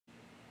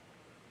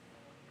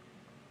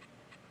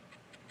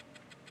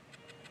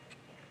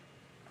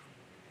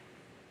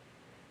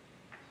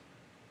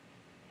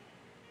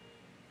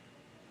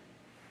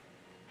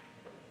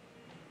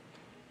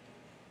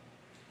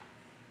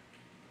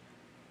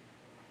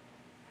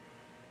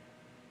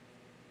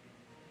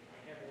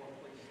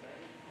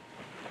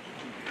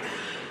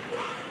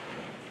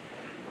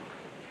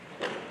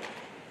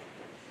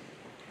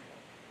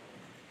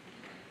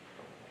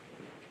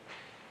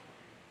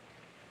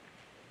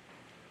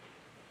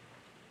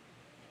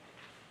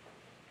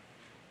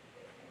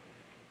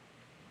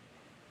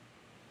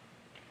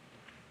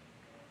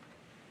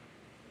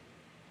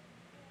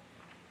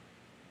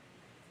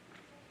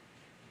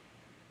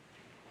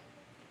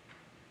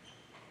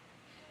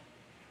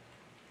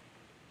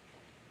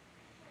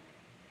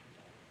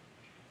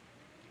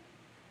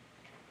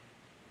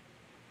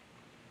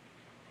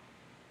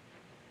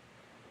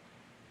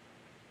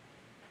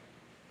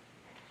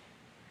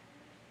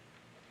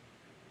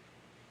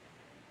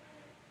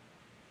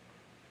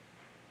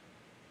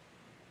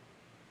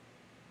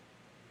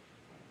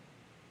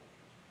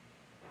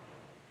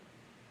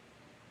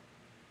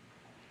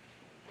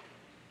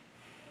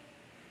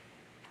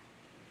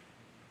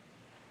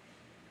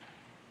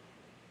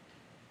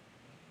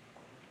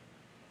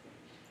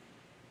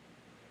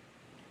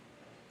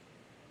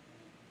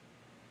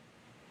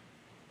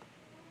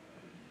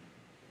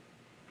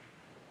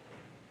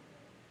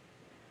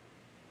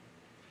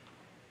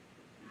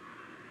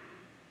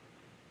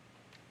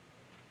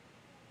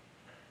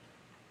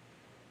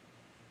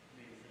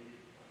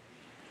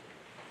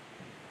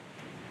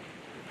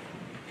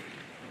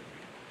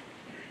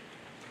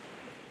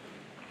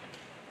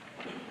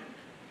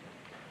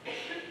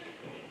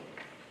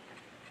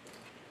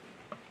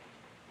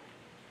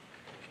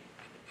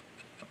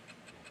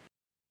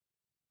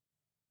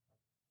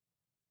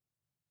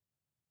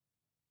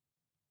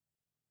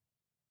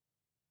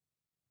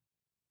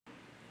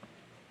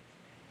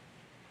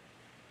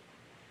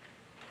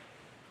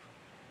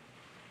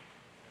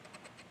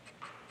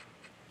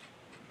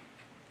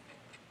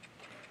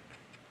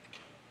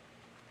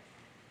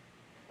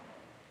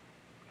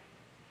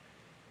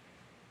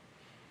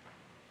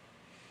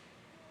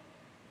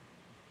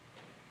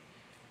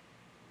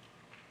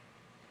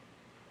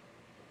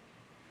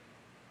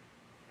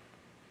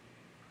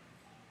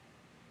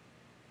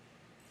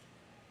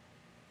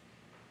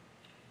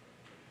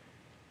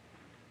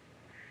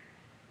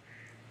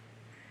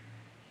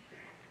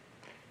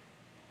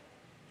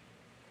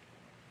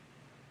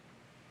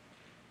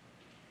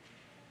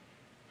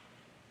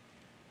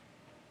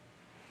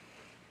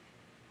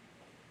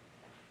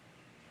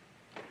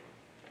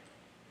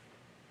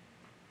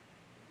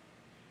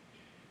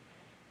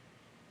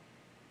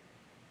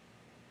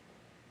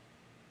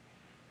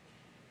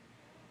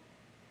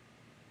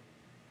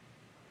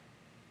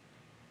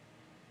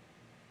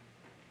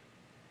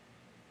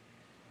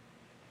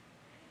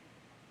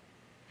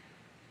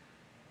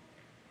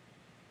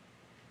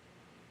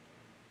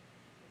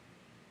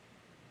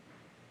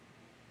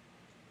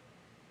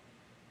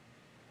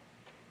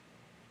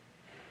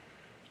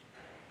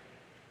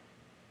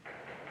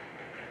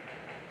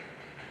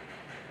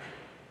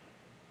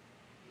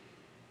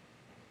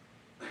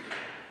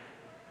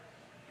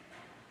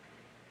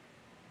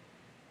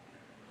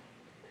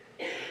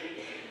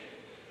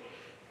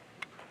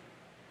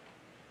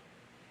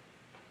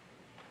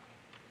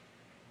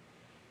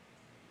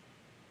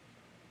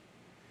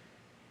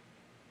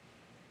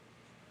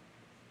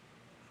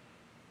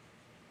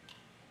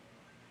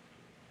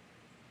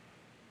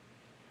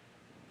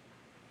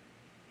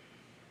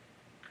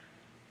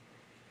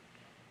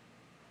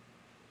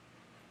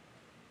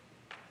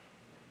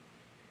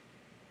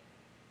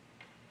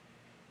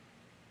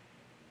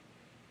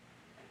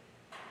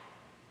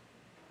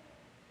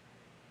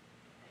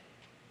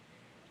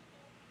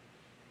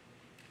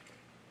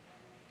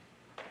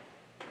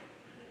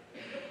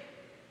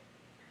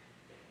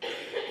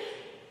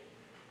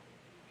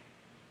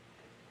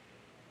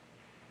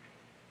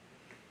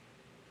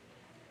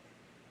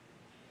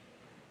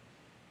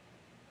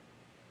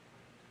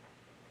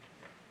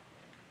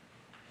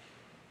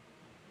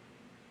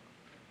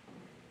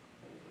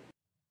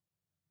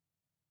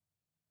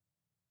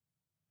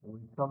We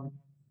come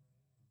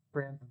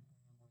friends and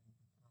family to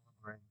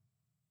celebrate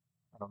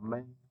an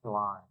amazing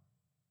life.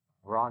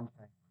 Ron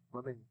Chambers.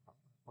 Let me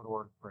put a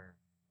word of prayer.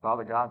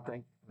 Father God,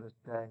 thank you for this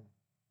day,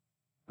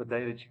 the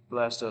day that you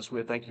blessed us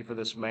with. Thank you for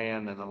this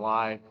man and the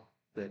life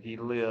that he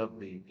lived,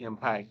 the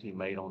impact he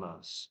made on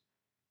us.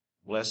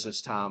 Bless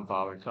this time,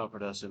 Father.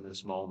 Comfort us in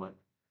this moment.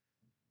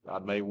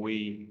 God, may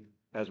we,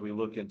 as we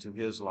look into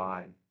his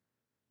life,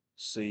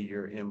 see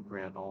your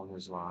imprint on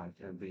his life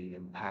and be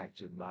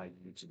impacted by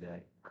you today.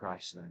 In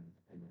Christ's name,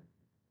 amen.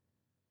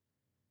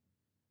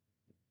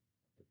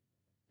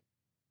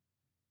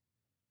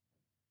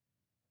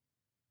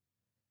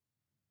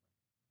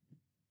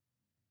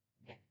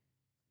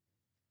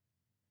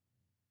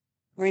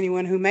 For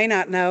anyone who may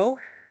not know,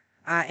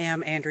 I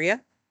am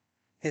Andrea,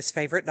 his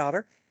favorite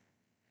daughter.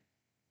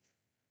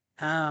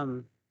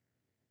 Um,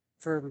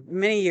 for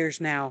many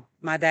years now,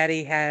 my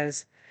daddy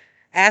has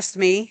asked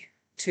me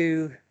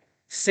to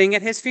sing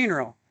at his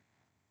funeral,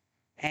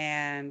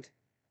 and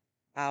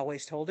I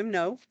always told him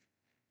no.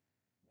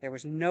 There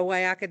was no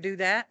way I could do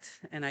that,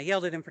 and I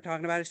yelled at him for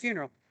talking about his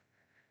funeral.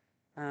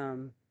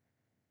 Um,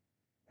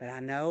 but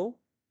I know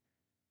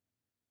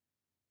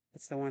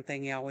it's the one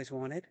thing he always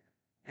wanted,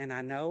 and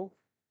I know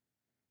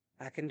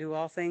I can do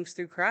all things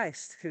through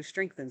Christ who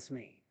strengthens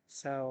me.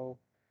 So,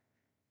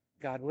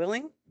 God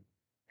willing,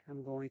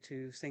 I'm going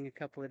to sing a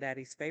couple of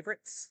Daddy's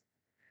favorites,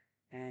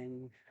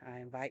 and I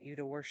invite you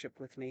to worship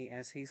with me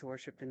as he's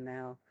worshiping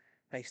now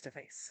face to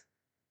face.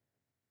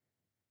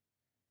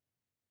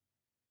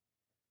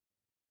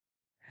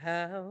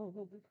 How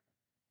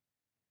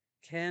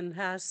can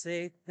I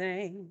say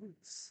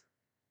thanks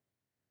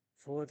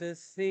for the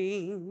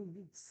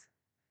things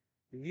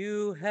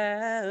you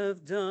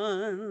have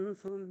done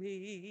for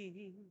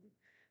me?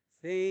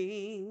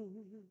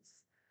 Things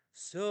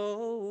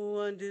so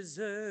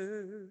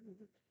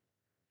undeserved,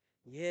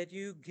 yet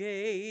you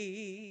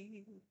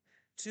gave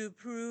to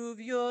prove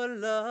your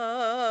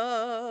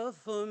love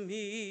for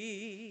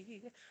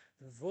me.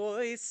 The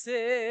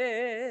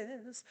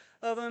voices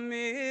of a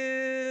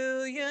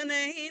million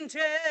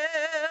angels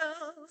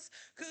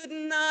could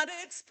not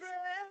express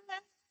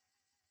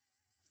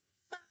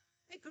my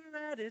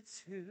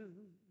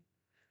gratitude.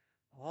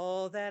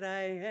 All that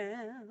I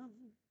am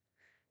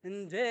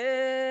and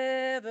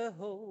ever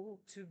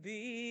hope to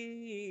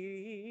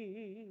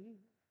be,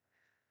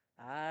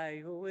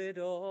 I owe it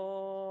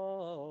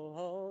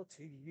all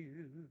to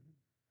you.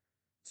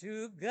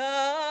 To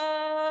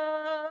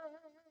God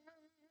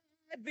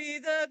be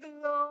the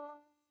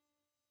glory.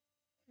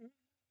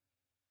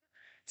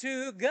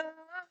 To God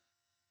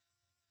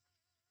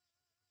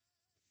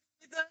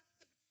be the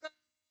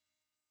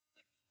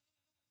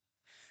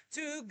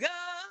to God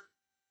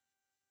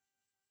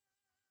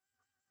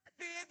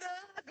be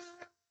the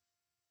glory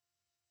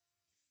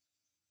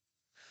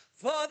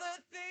for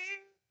the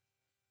things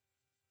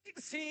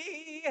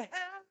He has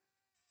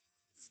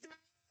done.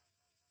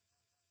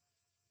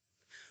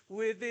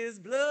 With his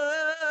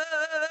blood,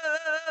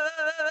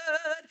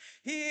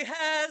 he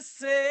has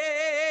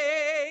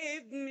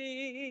saved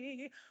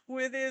me.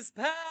 With his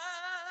power,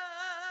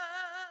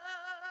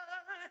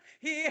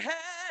 he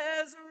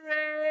has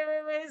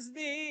raised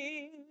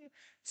me.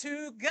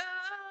 To God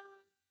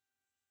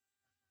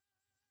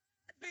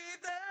be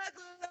the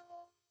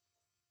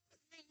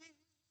glory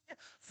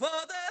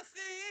for the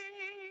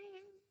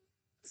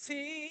things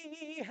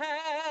he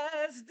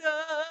has done.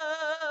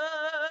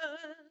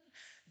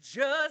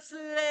 Just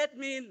let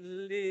me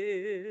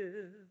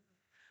live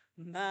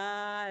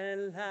my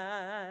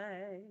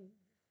life.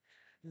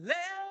 Let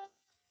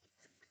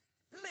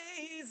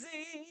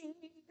pleasing,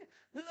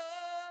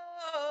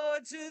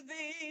 Lord, to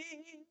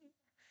thee.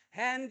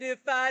 And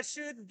if I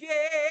should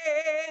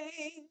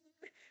gain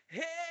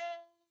any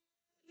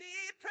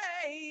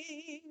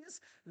praise,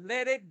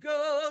 let it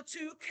go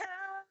to Calvary.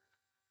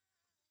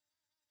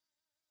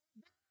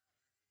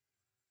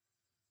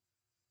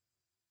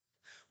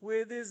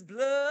 With his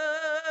blood,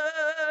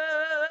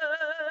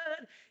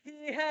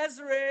 he has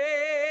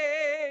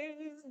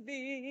raised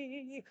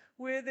me.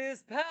 With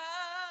his power,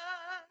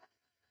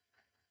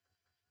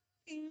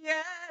 he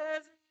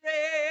has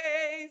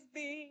raised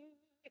me.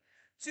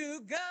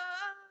 To God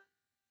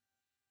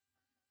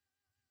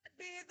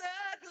be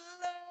the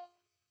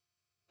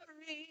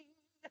glory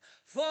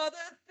for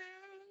the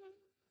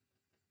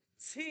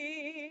things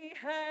he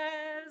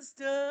has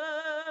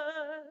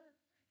done.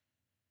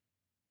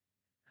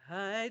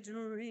 I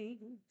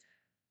dreamed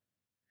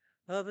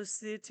of a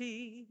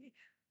city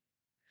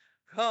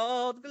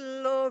called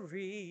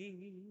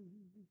glory,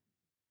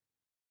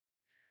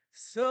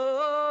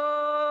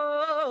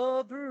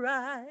 so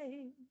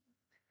bright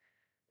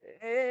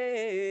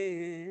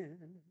and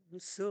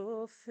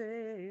so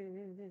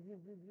fair.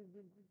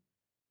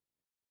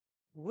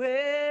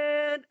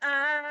 When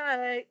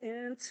I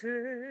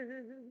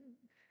entered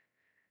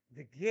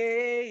the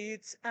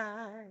gates,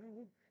 I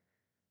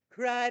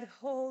cried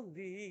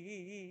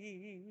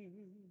holy.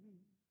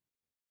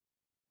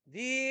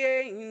 The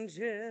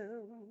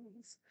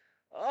angels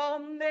all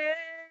met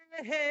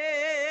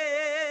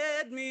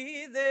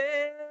me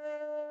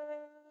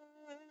there.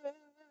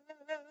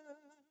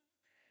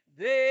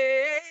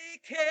 They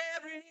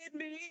carried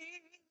me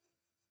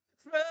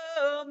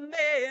from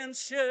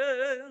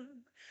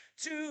mansion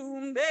to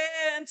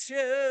mansion,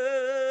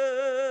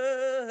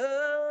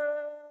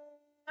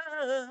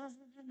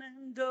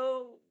 and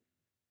oh,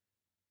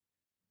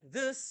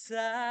 the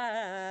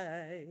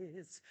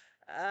sights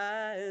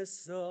I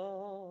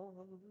saw.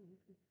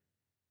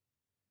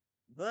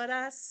 But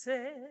I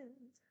said,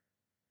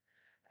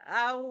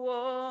 I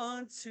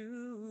want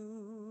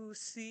to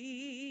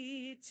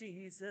see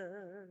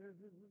Jesus,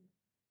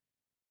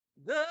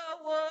 the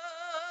one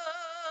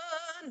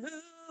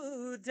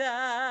who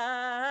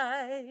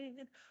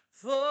died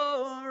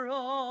for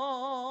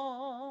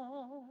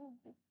all.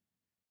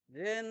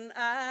 Then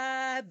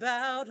I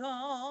bowed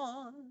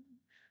on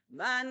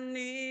my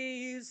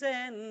knees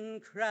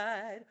and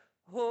cried,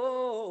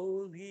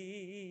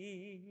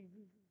 holy,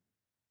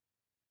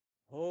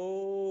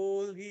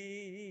 holy,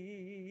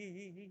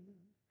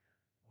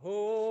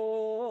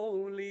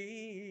 holy.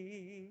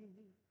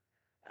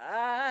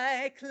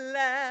 I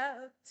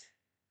clapped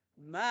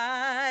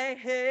my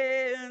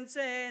hands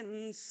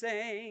and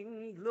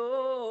sang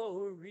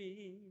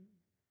glory,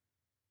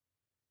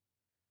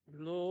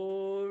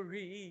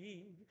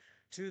 glory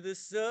to the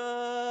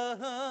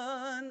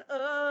Son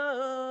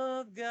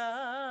of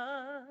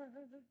God.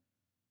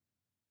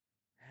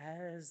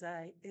 As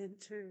I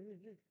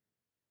entered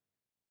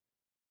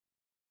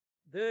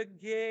the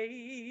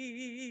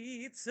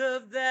gates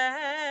of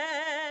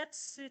that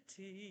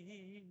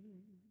city,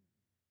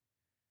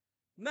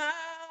 my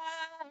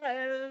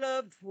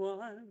loved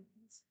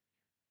ones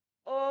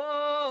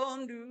all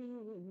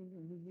knew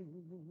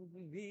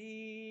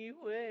me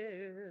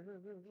well.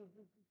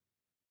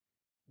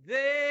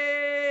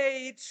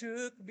 They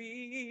took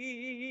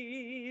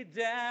me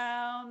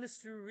down the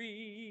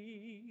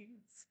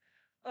streets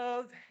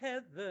of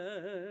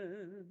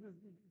heaven.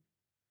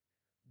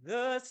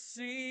 The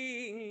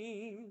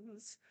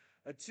scenes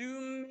are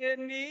too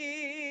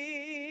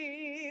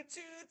many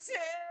to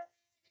tell.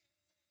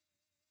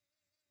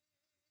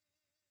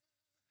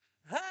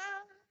 I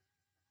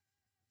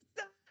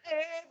saw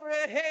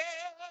Abraham,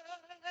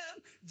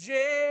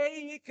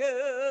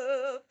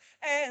 Jacob,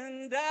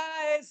 and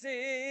Isaac,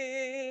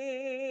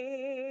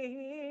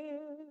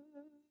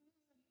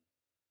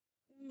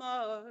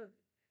 Mark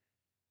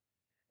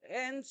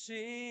and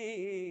Timothy.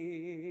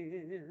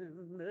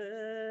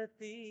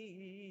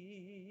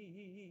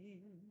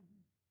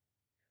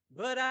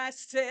 But I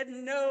said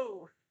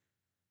no,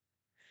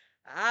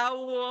 I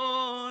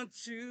want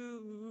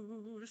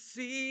to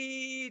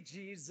see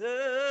Jesus,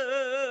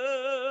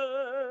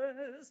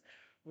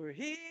 for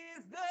he's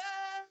the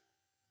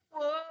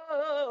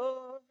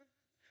one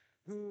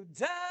who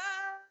died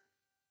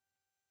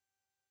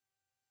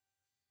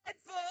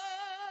for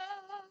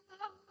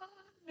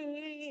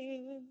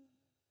me.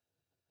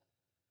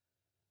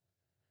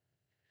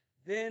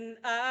 Then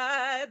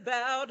I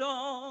bowed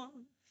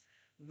on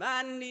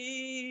my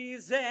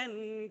knees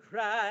and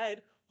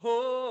cried,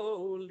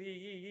 holy,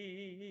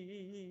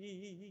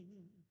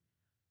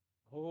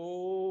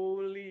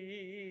 holy,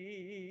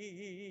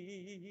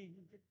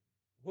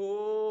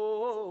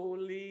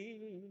 holy.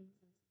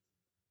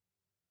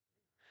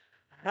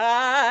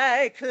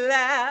 I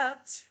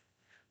clapped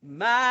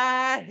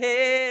my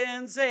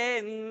hands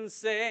and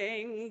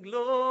sang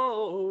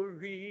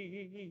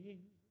glory,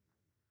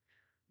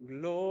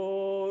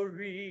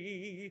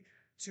 glory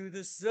to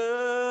the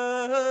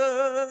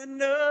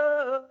Son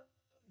of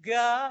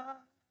God.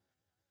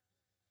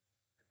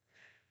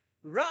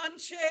 Ron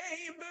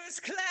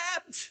Chambers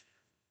clapped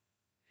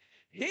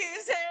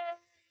his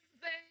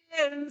hands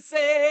and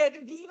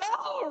said,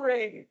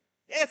 glory.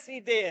 Yes, he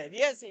did.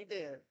 Yes, he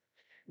did.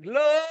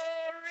 Glory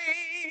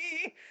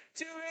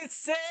to his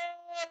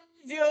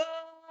Savior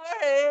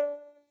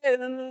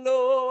and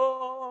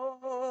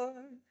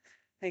Lord.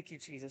 Thank you,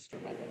 Jesus, for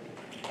my life.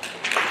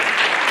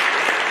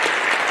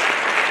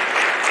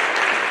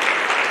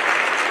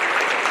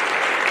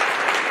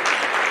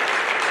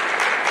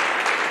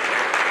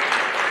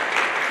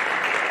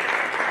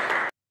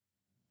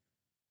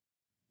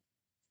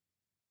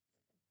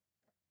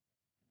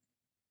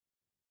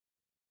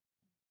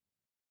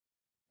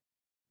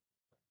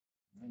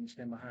 I can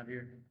stand behind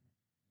here.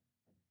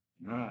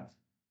 All right.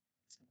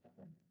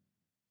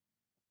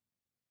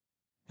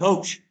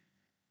 Coach,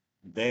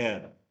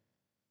 Dad,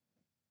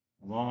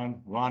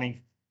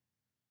 Ronnie,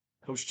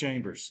 Coach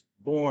Chambers,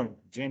 born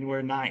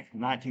January 9th,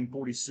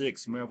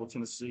 1946, Maryville,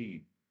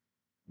 Tennessee.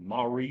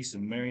 Maurice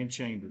and Marion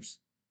Chambers,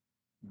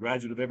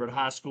 graduate of Everett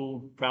High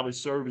School, proudly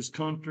served his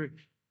country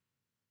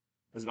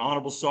as an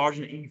honorable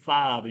sergeant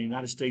E5 in the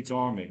United States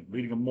Army,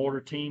 leading a mortar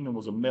team and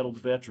was a medal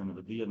veteran of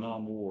the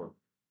Vietnam War.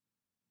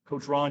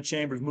 Coach Ron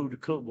Chambers moved to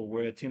Cookeville,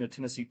 where he attended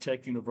Tennessee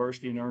Tech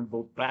University and earned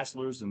both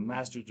bachelor's and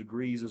master's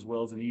degrees as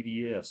well as an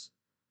EDS.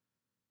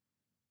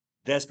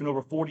 Dad spent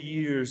over 40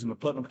 years in the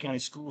Putnam County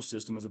school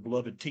system as a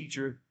beloved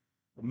teacher,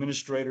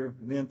 administrator,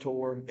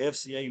 mentor,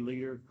 FCA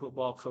leader,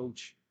 football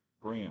coach,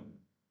 friend.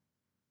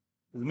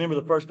 He was a member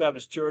of the First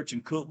Baptist Church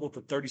in Cookeville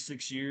for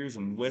 36 years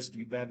and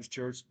Westview Baptist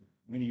Church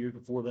many years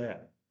before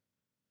that.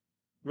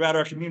 Throughout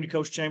our community,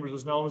 Coach Chambers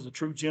was known as a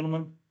true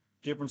gentleman,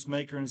 difference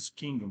maker in his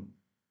kingdom.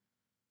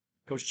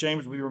 Coach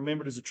Chambers will be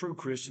remembered as a true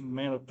Christian, a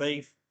man of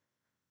faith,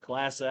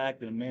 class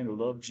act, and a man who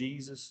loved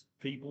Jesus,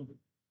 people,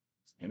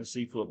 and to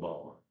see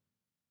football.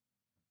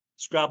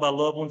 Described by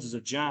loved ones as a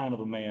giant of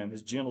a man,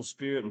 his gentle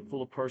spirit and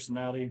full of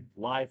personality,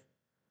 life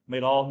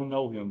made all who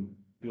know him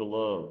feel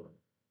loved.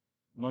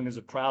 Among his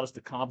proudest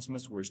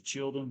accomplishments were his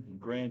children and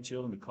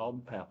grandchildren who called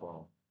him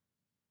Papa,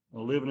 a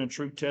living and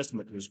true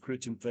testament to his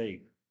Christian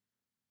faith.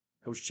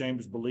 Coach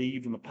Chambers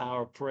believed in the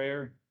power of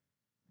prayer,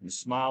 and his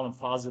smile and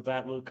positive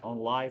outlook on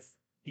life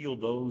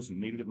healed those who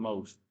needed it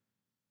most.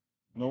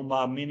 Known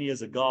by many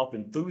as a golf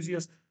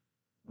enthusiast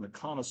and a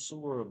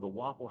connoisseur of the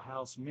Waffle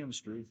House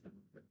ministry,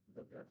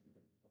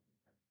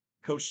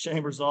 Coach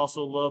Chambers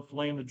also loved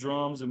playing the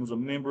drums and was a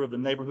member of the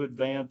neighborhood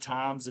band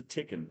Times a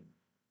Tickin',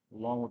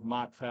 along with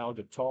Mike Powell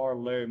guitar,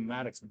 Larry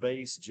Maddox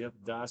bass, Jeff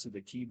Dicey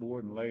the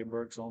keyboard, and Larry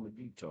Burks on the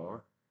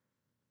guitar.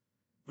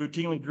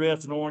 Routinely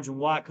dressed in orange and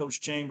white, Coach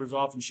Chambers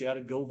often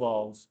shouted, "Go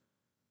Vols."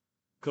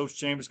 Coach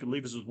Chambers could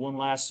leave us with one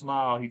last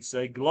smile. He'd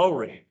say,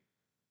 "Glory."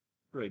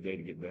 Great day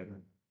to get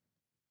better.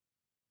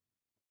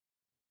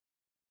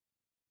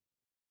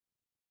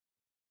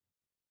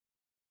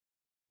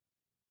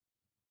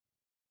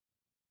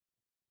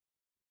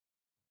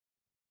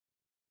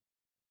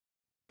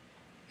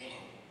 Hello,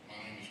 my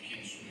name is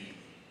Ken Smith.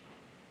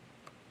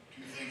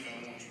 Two things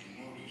I want you to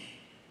notice.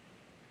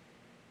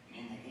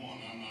 Number one,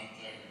 I'm not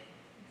there,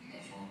 and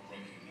that's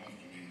heartbreaking enough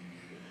to me to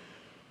do.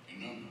 And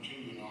number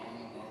two, in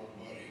honor of our old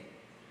buddy,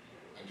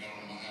 I got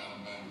on my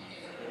Alabama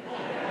hat.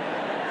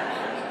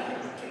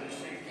 The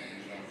Tennessee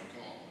fans I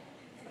recall.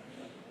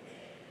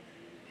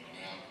 But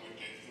now quit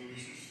that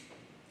foolishness,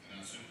 and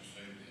I simply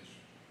say this.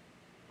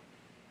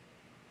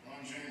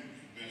 Ron Chambers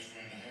was the best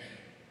friend I had.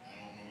 I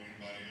don't know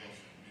anybody else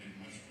that did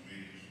much for me.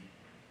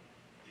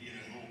 He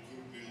had a whole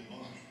Cookville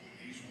bunch, but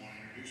he's the one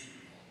that introduced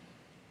me to all of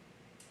them.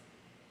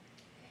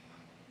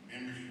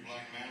 Memories of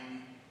Black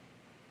Mountain,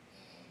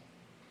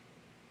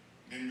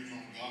 memories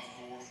on the golf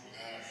course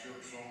without our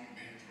shirts on and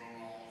being thrown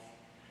off.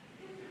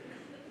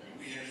 And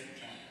we had some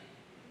time.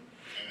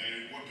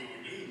 And what they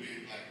would do to me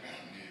at Black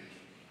Mountain is,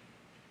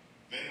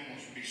 they didn't want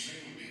to be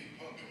seen with me in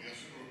public.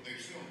 Yes, they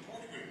still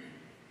report with me.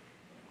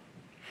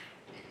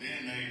 But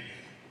then they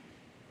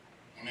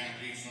went out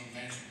to eat some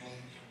fancy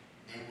place.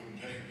 They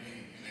wouldn't take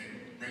me, and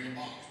they'd bring a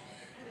box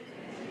back.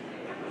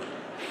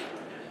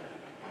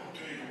 I'll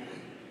tell you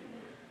what,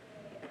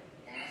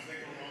 when I think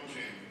of Ron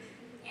Chambers,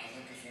 I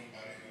think of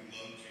somebody who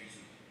loved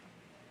Jesus,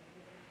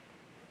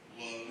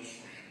 loved his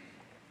friends,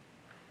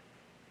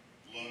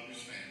 loved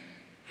his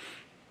family,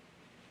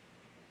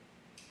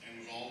 and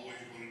was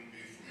always willing to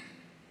be a friend.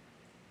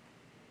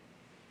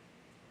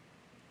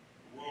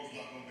 The world's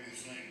not going to be the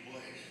same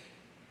place,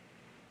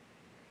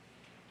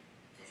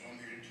 because I'm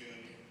here to tell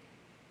you,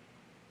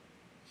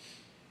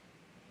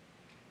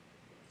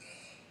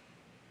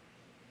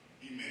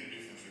 he made a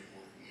difference at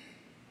work then.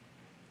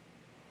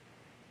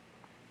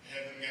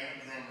 Haven't got a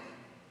drummer,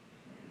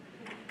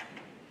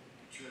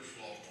 church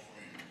lost a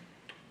friend.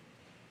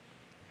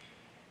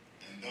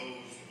 And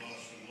those of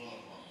us who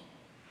love Ron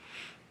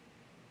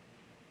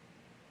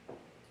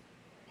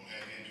will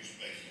have empty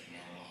spaces in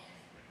our life.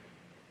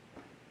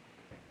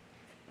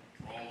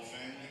 For all the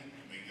family,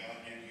 may God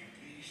give you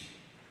peace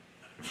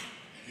and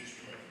his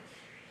presence.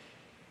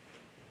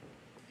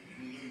 You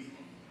didn't lose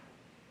Ron.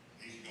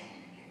 He's gone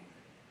to glory.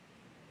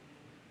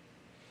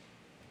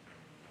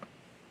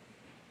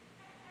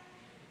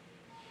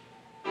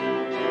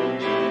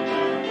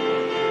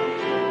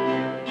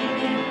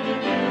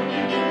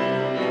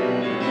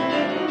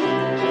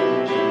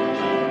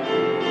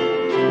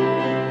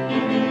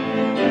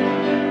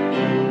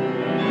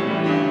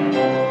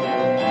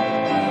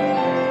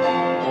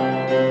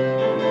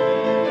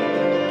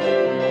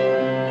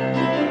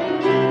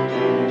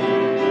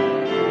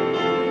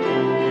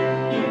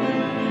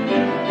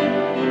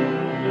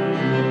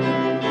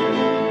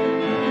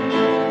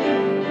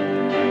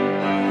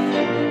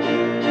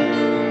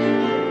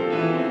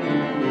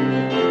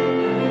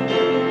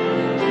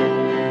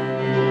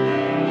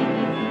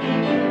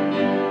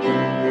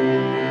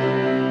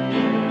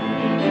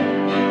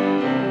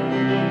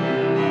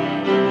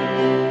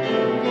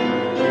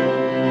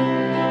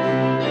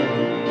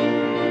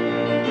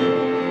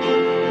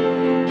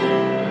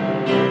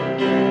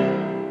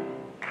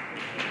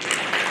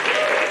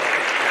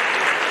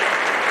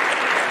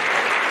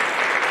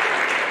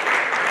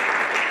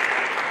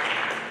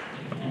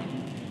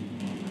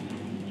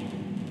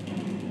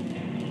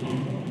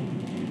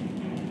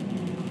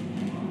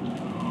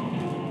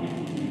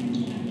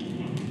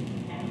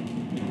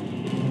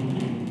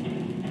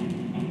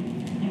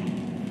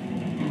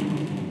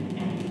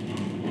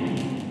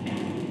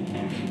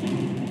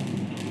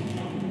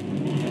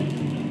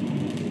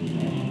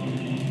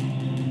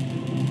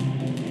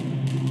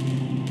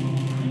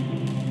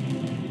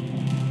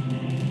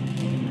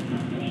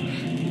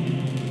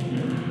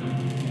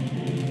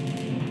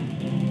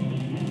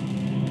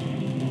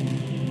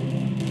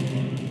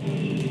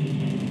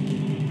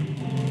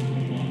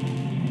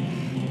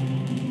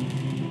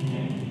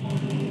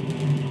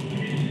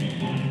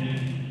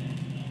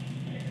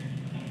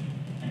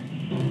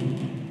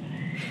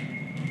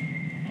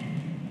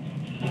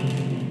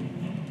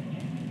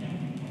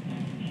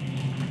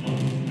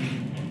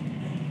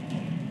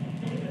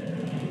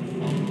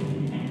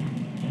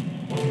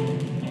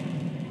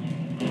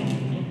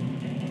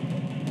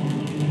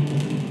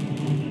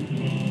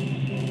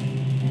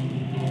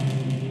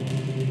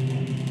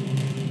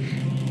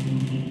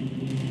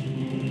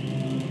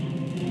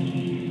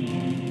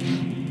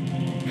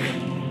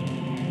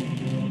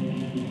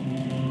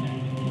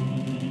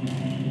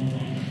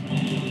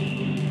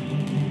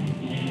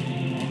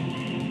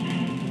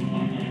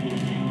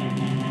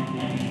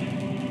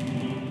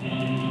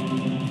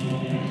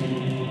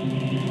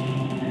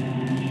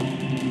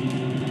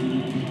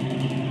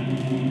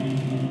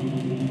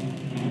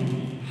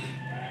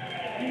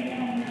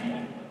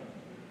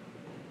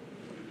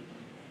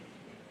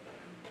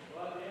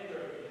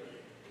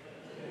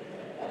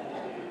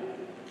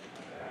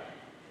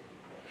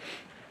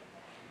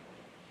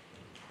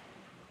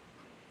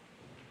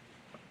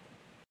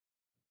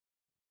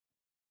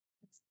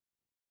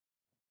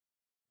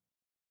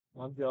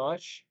 I'm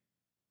Josh,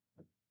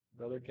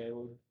 brother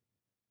Caleb,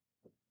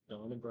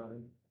 Don, and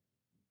Brian.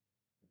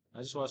 I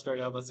just want to start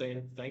out by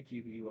saying thank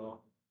you to you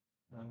all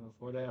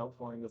for the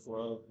outpouring of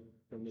love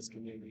from this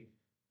community.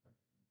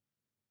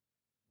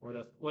 What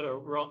a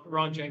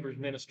Ron Chambers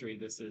ministry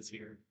this is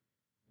here.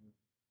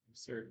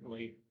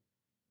 Certainly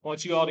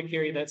want you all to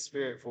carry that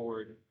spirit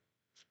forward.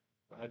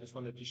 I just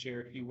wanted to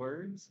share a few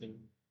words, and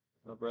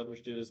my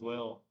brothers did as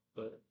well.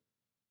 But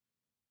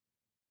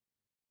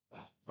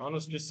Ron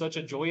was just such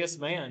a joyous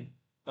man,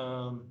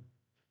 an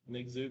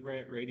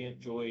exuberant, radiant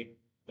joy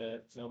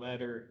that no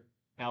matter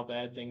how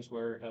bad things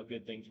were, how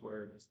good things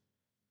were,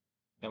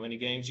 how many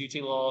games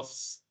UT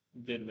lost,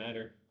 didn't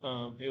matter.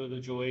 It was a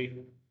joy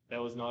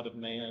that was not of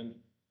man,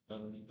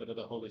 but of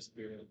the Holy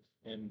Spirit.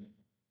 And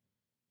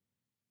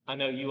I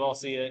know you all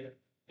see it,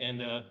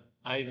 and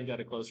I even got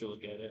a closer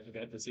look at it. I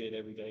got to see it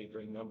every day for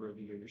a number of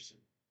years.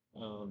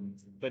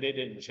 But it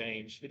didn't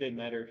change. It didn't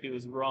matter if he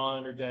was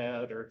Ron or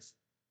Dad or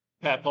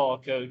Pat Paul,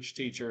 coach,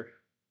 teacher.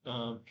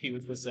 He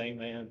was the same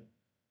man.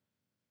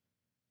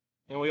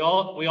 And we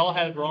all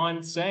had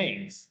Ron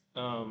sayings.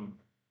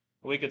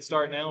 We could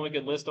start now. We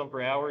could list them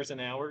for hours and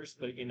hours.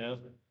 But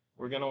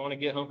we're gonna want to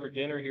get home for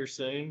dinner here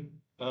soon.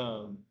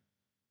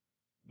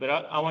 But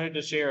I wanted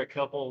to share a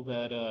couple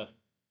that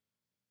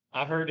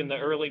I heard in the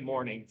early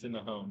mornings in the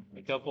home.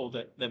 A couple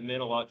that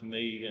meant a lot to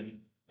me, and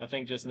I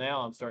think just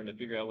now I'm starting to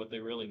figure out what they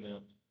really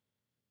meant.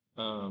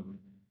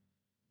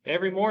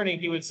 Every morning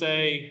he would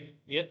say,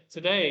 "Yep,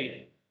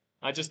 today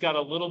I just got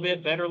a little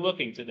bit better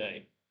looking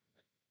today."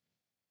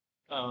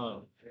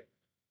 Hard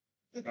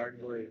to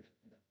believe.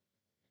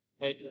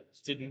 It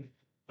didn't.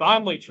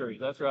 Finally true.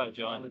 That's right,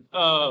 John.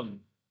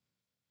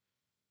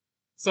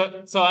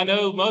 So I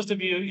know most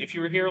of you, if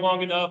you were here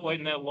long enough,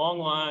 waiting that long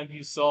line,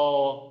 you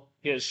saw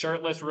his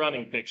shirtless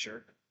running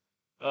picture.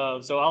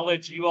 So I'll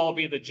let you all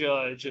be the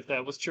judge if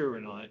that was true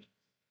or not.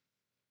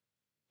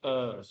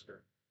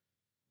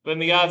 But in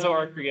the eyes of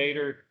our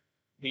Creator,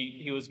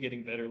 he was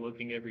getting better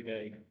looking every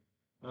day.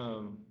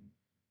 And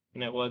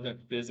that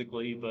wasn't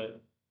physically,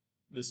 but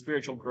the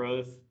spiritual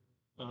growth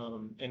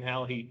and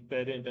how he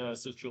fed into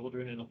us as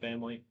children and a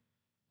family,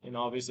 and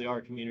obviously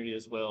our community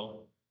as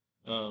well,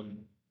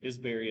 is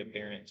very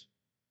apparent.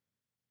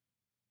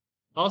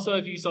 Also,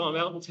 if you saw him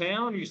out in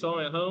town or you saw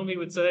him at home, he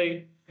would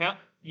say,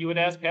 you would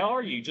ask, "How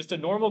are you?" Just a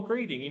normal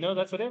greeting.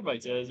 That's what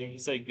everybody says. And you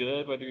say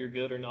good, whether you're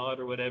good or not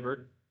or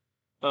whatever.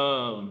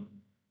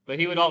 But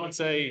he would often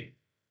say,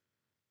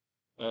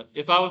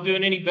 "If I was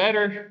doing any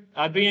better,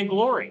 I'd be in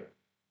glory."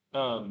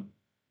 And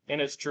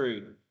it's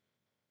true.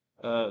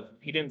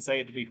 He didn't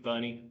say it to be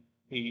funny.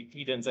 He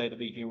didn't say it to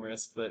be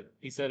humorous, but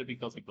he said it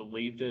because he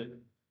believed it,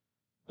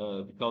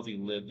 because he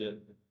lived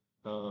it.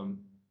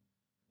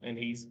 And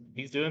he's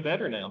doing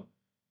better now.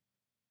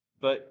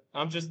 But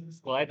I'm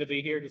just glad to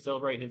be here to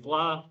celebrate his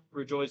life,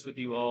 rejoice with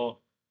you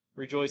all,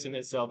 rejoice in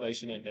his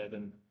salvation in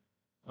heaven.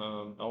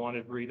 I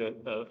wanted to read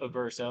a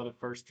verse out of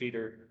 1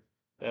 Peter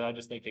that I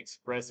just think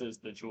expresses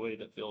the joy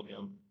that filled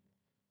him.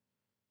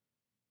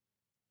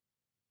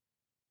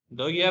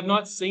 "Though you have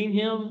not seen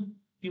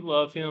him, you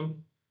love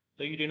him.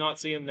 Though you do not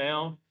see him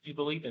now, you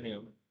believe in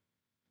him.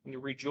 And you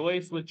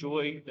rejoice with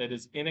joy that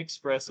is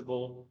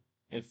inexpressible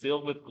and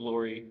filled with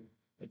glory,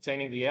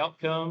 attaining the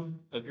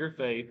outcome of your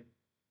faith,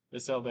 the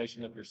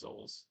salvation of your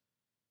souls."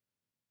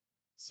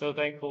 So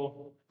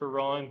thankful for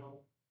Ron,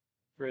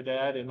 for a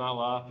dad in my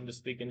life, and just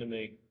speaking to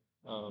me.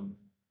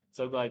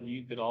 So glad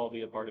you could all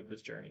be a part of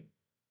this journey.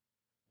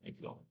 Thank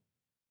you all.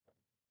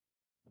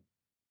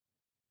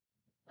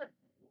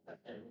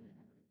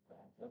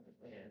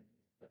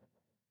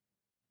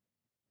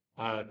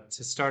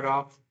 To start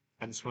off,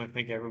 I just want to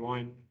thank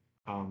everyone.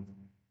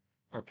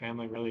 Our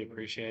family really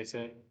appreciates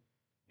it.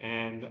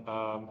 And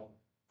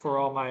for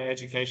all my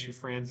education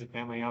friends and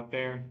family out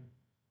there,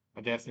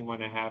 I definitely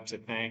want to have to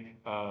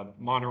thank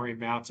Monterey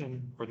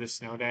Mountain for this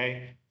snow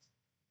day.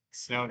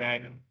 Snow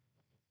day.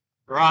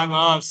 Ron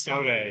loves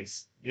snow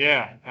days.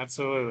 Yeah,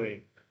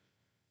 absolutely.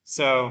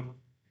 So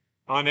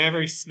on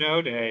every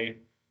snow day,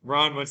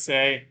 Ron would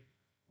say,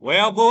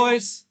 "Well,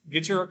 boys,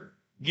 get your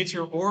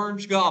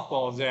orange golf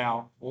balls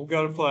out. We'll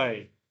go to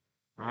play."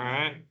 All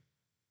right.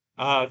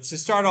 To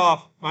start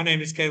off, my name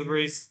is Caleb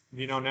Reese. If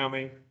you don't know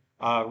me,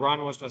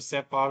 Ron was my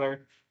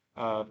stepfather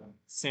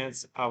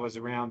since I was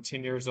around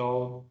 10 years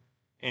old.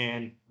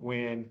 And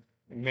when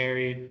I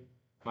married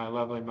my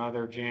lovely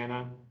mother,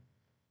 Jana,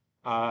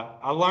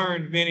 I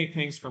learned many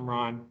things from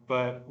Ron,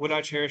 but what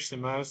I cherish the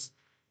most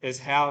is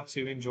how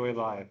to enjoy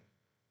life.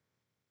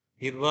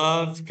 He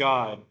loved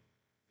God.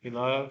 He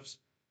loves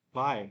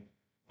life,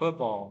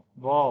 football,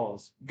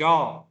 balls,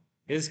 golf,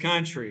 his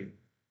country,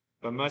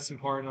 but most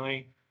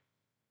importantly,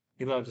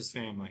 he loved his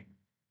family.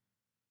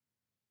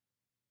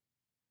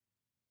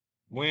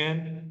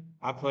 When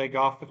I played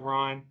golf with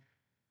Ron,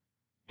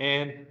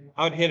 and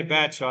I would hit a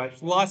bad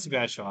shot, lots of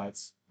bad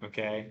shots,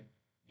 okay?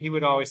 He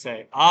would always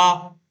say,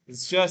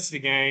 "It's just a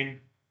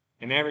game."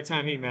 And every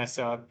time he messed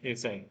up, he'd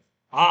say,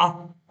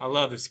 "I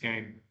love this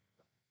game."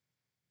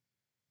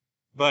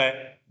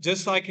 But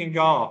just like in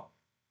golf,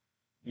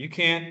 you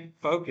can't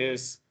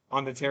focus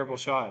on the terrible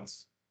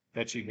shots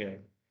that you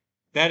hit.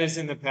 That is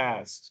in the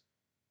past.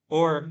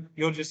 Or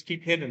you'll just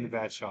keep hitting the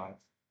bad shots.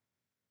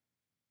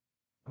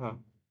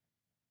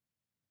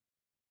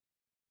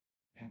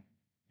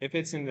 If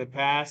it's in the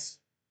past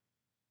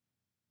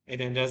and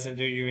it doesn't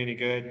do you any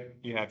good,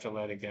 you have to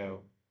let it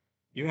go.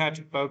 You have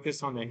to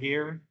focus on the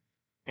here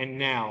and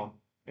now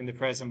in the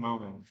present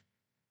moment.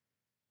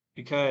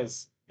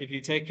 Because if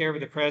you take care of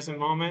the present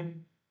moment,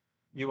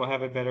 you will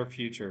have a better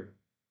future.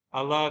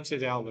 I loved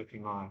his outlook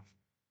in life.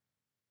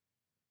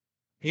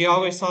 He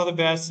always saw the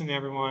best in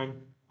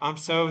everyone. I'm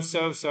so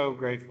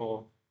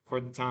grateful for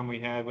the time we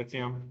had with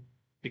him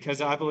because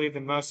I believe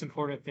the most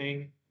important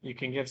thing you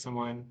can give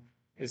someone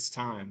is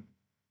time.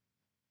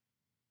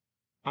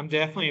 I'm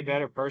definitely a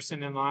better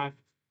person in life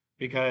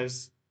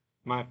because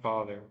my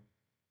father.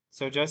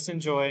 So just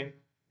enjoy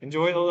the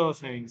little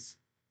things.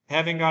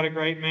 Haven't got a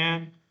great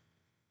man,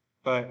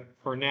 but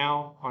for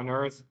now on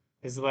earth,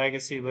 his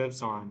legacy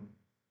lives on.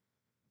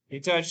 He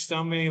touched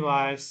so many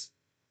lives,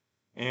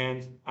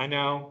 and I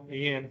know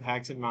he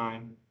impacted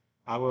mine.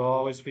 I will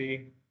always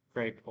be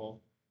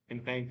grateful.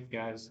 And thank you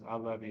guys. I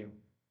love you.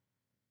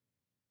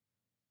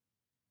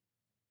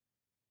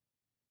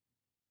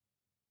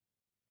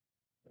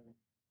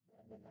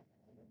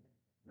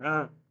 All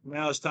right,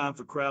 now it's time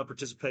for crowd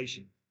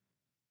participation.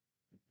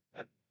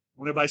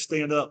 When everybody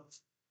stand up,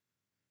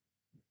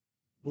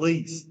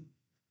 please.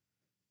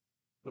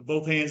 Put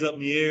both hands up in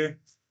the air.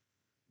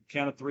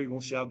 Count of three, we'll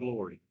shout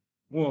glory.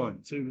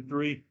 1, 2,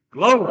 3,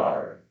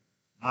 glory.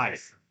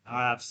 Nice. All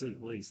right, have a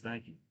seat, please.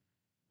 Thank you.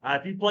 All right,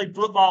 if you played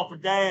football for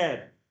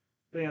Dad,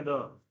 stand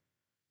up.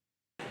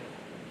 All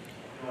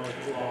right,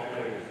 football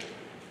players.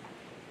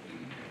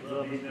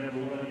 Love you, never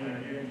one, and I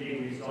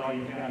guarantee we saw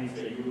you in County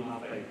State. You were my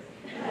favorite.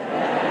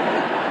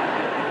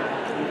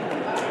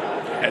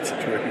 That's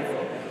true.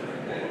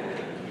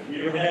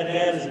 You ever had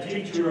Dad as a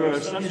teacher or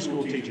a Sunday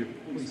school teacher?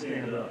 Please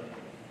stand up.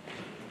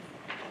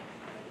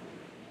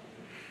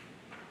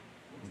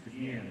 Once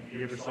again, if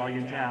you ever saw you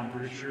in town,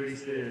 pretty sure he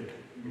said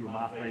you were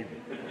my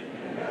favorite. You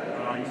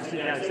can sit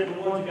down, except for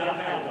the ones who got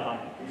mad about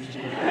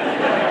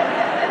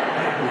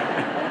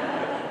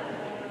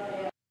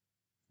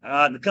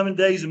it. In the coming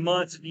days and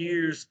months and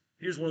years,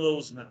 here's one of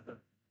those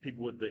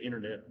people with the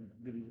internet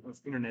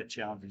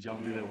challenges. Y'all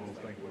can do that one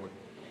thing for you.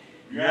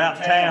 You're out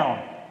of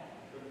town,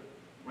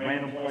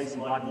 random places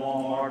like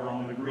Walmart or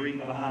on the green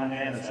behind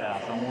Hannah's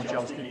house. I want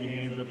y'all to stick your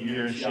hands up in the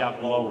air and shout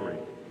glory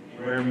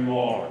wherever you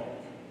are.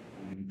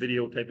 And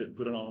videotape it and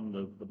put it on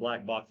the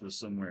black boxes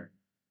somewhere.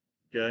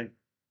 Okay?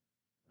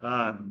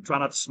 Try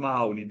not to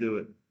smile when you do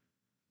it.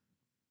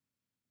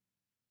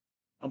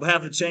 On behalf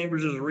of the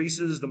Chambers, the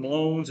Reeses, the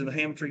Malones, and the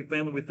Hamilton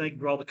family, we thank you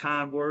for all the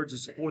kind words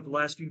and support the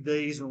last few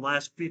days and the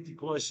last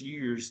 50-plus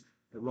years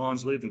that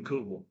Ron's lived in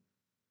Cookeville.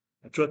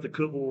 I trust that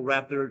Cookeville will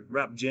wrap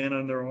Jana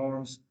in their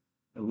arms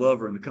and love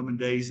her in the coming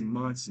days and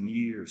months and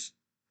years.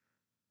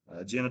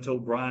 Jana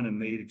told Brian and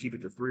me to keep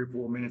it to 3 or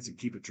 4 minutes and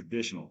keep it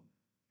traditional.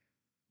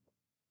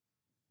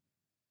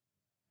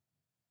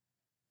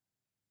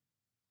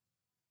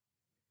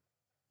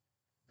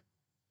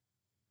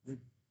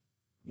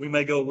 We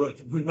may go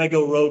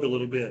rogue a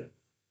little bit,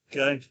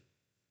 okay?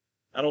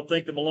 I don't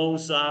think the Malone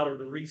side or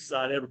the Reese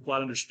side ever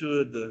quite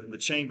understood the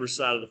Chambers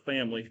side of the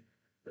family.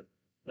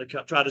 They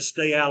try to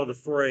stay out of the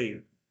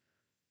fray.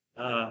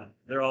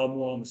 They're all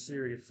more on the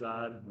serious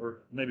side, or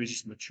maybe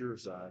just mature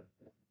side.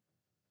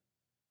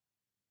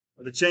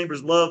 The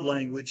Chambers' love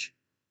language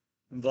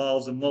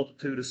involves a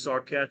multitude of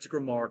sarcastic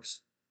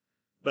remarks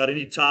about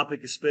any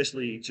topic,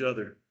 especially each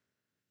other.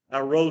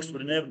 Our roast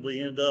would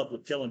inevitably end up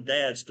with telling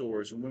Dad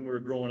stories from when we were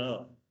growing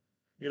up.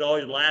 He'd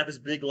always laugh his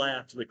big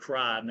laugh till he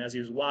cried, and as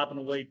he was wiping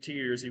away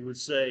tears, he would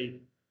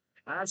say,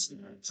 "That's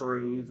not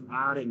true.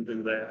 I didn't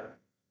do that."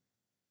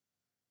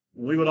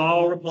 And we would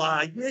all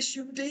reply, "Yes,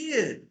 you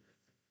did."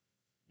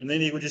 And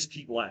then he would just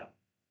keep laughing.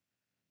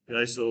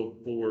 Okay, so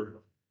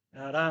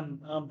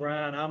I'm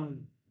Brian.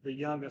 I'm the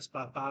youngest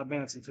by 5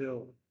 minutes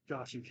until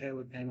Josh and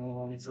Caleb came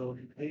along. So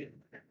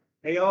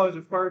he always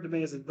referred to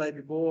me as his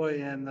baby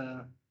boy, and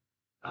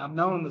I'm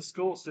known in the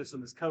school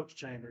system as Coach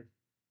Chambers,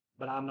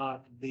 but I'm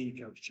not the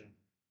Coach Chambers.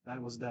 That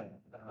was Dad.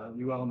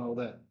 You all know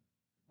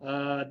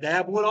that.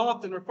 Dad would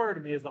often refer to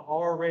me as the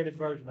R-rated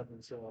version of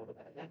himself.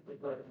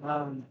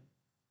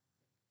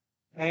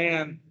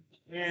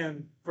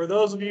 And for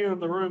those of you in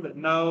the room that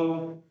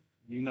know,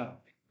 you know.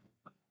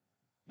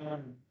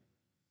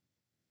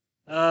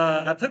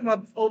 I took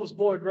my oldest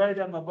boy Gray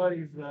down to my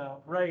buddy's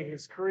Ray,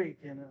 his creek,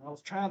 and I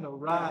was trying to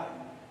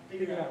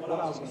figure out what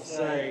I was going to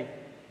say.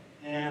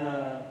 And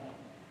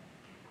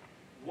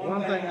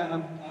one thing,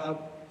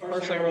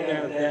 first thing I wrote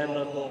down is Dad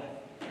loved to laugh.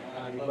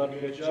 He loved a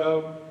good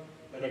joke,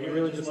 but he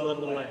really just loved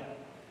to laugh.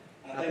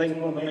 I think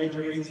one of the major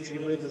reasons he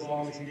lived as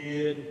long as he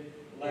did,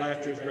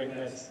 laughter is great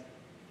medicine.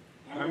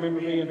 I remember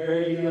being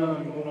very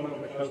young, going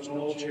over to Coach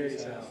Noel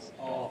Cherry's house.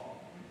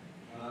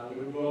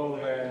 We would go over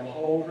there, and the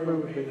whole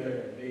crew would be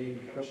there.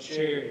 Coach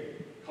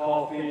Cherry,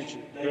 Carl Finch,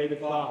 David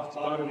Fox,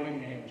 Bobby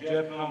Wingham,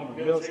 Jeff Homer,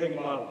 Bill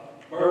Higginbottom,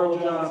 Earl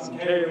Johnson,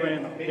 Terry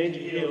Randall,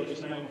 Benji Hill,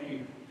 just to name a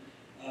few.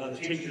 The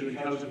teachers and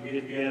coaches would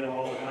get together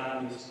all the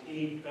time, just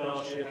eat,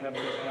 fellowship, have a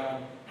good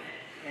time.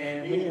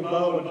 And me and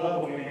Bo and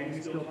Bubba, man,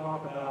 we still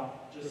talk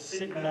about just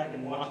sitting back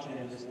and watching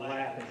them just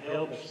laugh and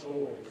tell their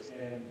stories.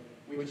 And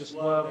we just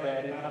love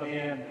that. It might have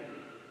been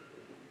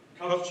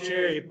Coach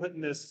Cherry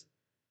putting this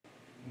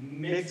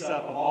mix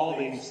up of all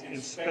these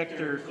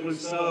Inspector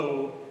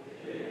Clouseau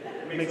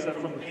mix up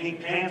from the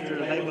Pink Panther,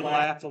 and they would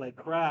laugh till they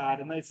cried.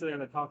 And they sit there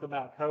and they talk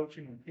about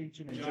coaching and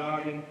teaching and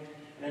jogging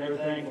and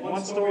everything. But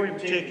one story in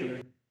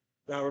particular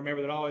that I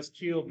remember that always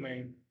killed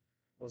me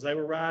was they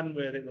were riding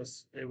with it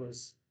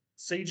was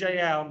C.J.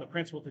 Allen, the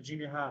principal at the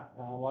junior high.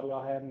 What do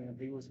y'all have him?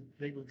 He was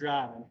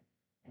driving.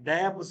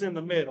 Dad was in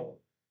the middle,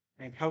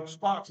 and Coach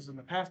Fox was in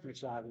the passenger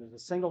side. It was a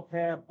single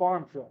cab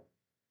farm truck.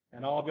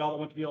 And all of y'all that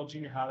went to the old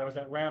junior high, there was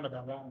that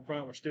roundabout right in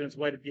front where students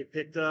waited to get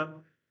picked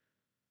up.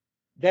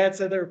 Dad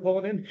said they were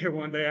pulling in here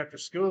one day after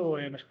school,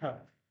 and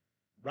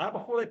right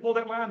before they pulled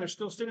that line, there's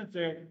still students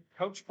there.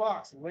 Coach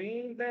Fox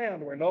leaned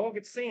down to where no one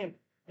could see him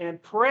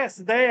and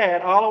pressed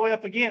Dad all the way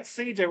up against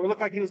CJ. It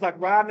looked like he was like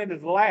riding in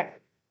his lap.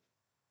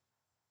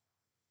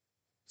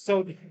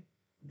 So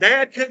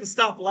Dad couldn't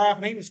stop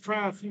laughing. He was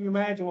trying to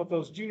imagine what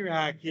those junior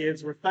high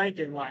kids were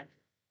thinking. Like,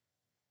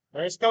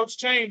 there's Coach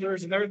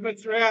Chambers, and there's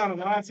Mr. Allen,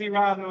 and I see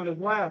riding on his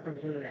lap.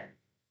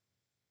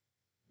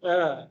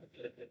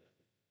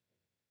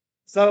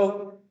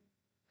 So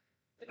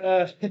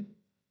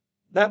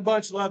that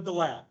bunch loved to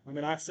laugh. I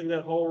mean, I see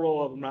that whole row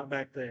of them right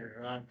back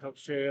there. Right?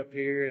 Coach Cherry up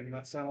here, and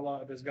my son a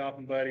lot of his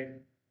golfing buddy.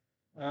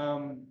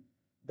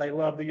 They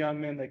love the young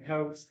men they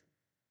coached.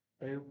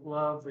 They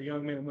love the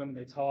young men and women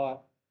they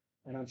taught.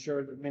 And I'm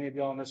sure that many of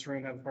y'all in this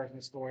room have a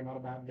personal story, not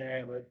about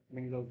Dad, but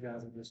many of those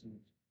guys have just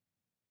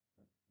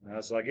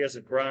So I guess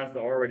if Brian's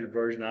the R-rated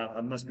version,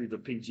 I must be the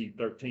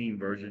PG-13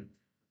 version.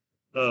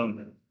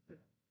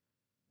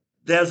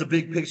 Dad's a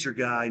big picture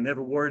guy. He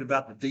never worried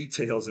about the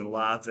details in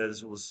life,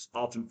 as was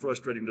often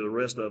frustrating to the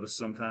rest of us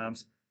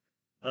sometimes.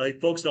 He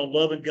focused on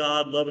loving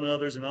God, loving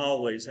others, and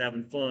always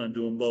having fun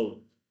doing both.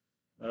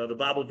 The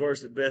Bible verse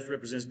that best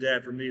represents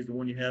Dad for me is the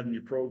one you have in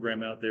your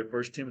program out there,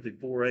 1 Timothy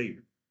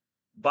 4:8.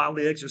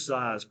 Bodily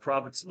exercise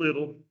profits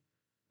little,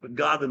 but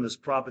godliness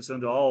profits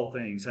unto all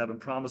things, having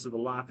promise of the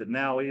life that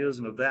now is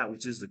and of that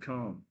which is to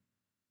come.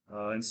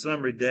 In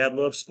summary, Dad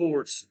loved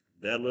sports.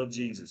 Dad loved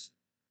Jesus.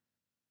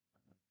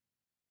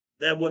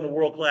 Dad wasn't a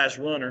world-class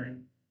runner,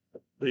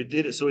 but he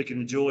did it so he could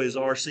enjoy his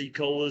RC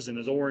colas and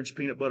his orange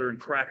peanut butter and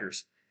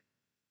crackers.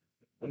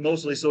 But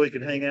mostly so he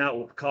could hang out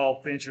with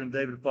Carl Fincher and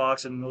David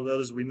Fox and those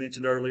others we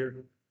mentioned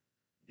earlier.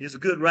 He's a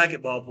good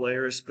racquetball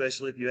player,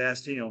 especially if you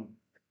asked him.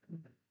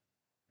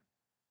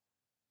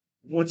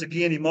 Once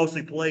again, he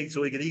mostly played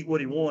so he could eat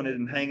what he wanted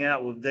and hang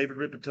out with David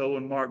Ripito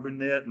and Mark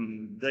Burnett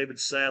and David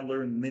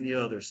Sadler and many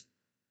others.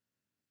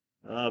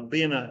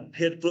 Being a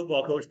head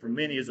football coach for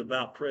many is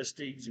about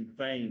prestige and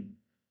fame.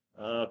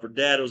 For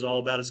Dad, it was all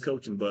about his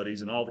coaching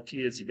buddies and all the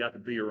kids he got to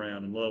be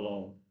around and love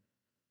on.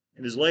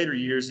 In his later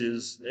years,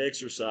 his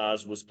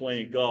exercise was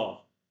playing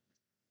golf.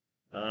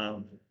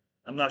 I'm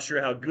not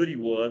sure how good he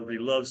was, but he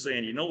loved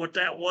saying, "You know what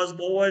that was,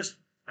 boys?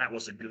 That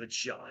was a good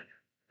shot."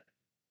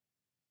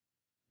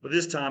 But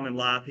this time in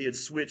life, he had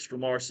switched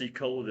from RC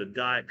Cola to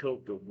Diet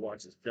Coke to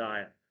watch his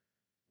diet.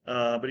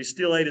 But he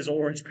still ate his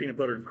orange peanut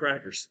butter and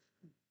crackers.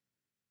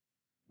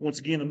 Once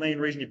again, the main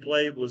reason he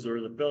played was there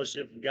was a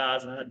fellowship of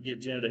guys, and I had to get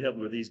Jenna to help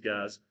me with these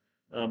guys.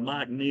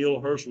 Mike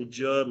Neal, Herschel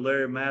Judd,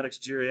 Larry Maddox,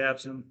 Jerry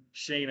Apson,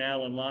 Shane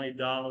Allen, Lonnie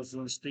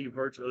Donaldson, Steve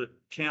Hertz,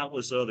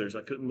 countless others.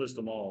 I couldn't list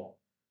them all.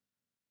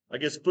 I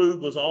guess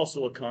food was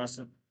also a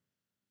constant.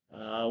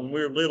 When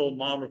we were little,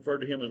 Mom referred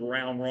to him as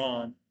Round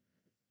Ron.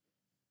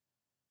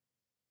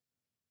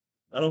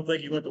 I don't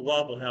think he went to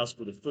Waffle House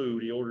for the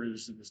food. He ordered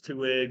his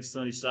 2 eggs,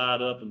 sunny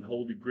side up, and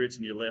hold your grits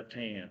in your left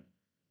hand.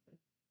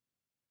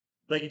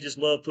 I think he just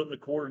loved putting a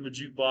quarter in the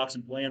jukebox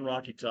and playing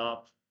Rocky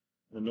Top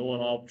and knowing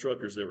all the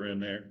truckers that were in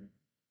there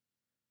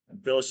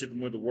and fellowshipping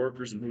with the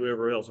workers and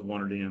whoever else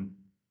wandered in.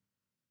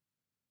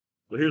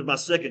 So here's my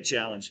second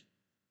challenge.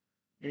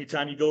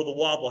 Anytime you go to the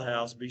Waffle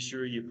House, be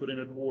sure you put in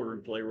a quarter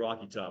and play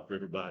Rocky Top for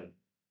everybody.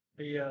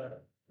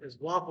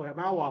 His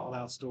my Waffle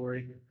House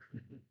story.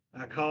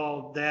 I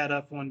called Dad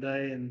up one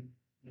day and,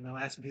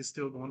 asked him if he's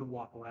still going to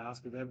Waffle House,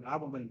 because I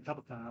went with him a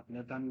couple times, and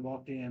every time he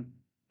walked in,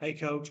 "Hey,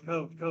 coach,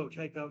 hey, coach,"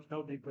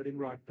 he put him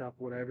Rocky Top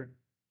or whatever.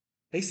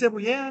 He said,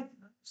 "Well, yeah,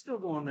 I'm still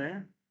going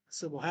there." I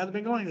said, "Well, how's it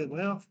been going?" He said,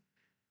 "Well,"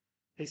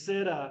 he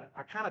said,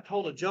 "I kind of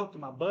told a joke to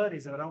my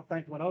buddies that I don't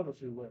think went over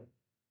too well."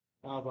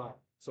 I was like,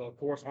 so of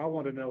course I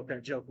wanted to know what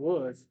that joke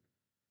was.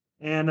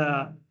 And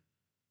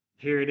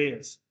here it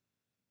is.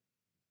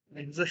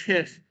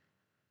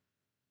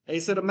 He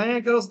said, "A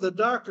man goes to the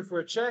doctor for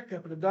a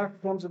checkup, and the doctor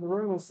comes in the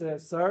room and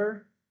says,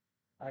 'Sir,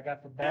 I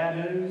got the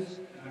bad news,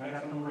 and I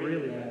got some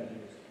really bad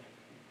news.'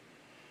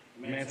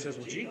 The man says,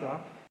 'Well, gee,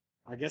 doc,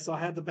 I guess I'll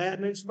have the bad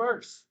news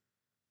first.'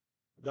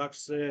 The doctor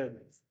said,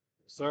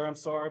 'Sir, I'm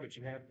sorry, but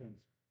you have things.'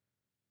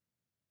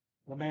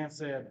 The man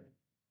said,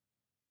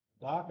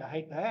 'Doc, I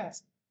hate to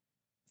ask,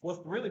 what's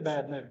the really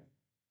bad news?'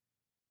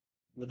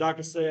 The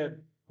doctor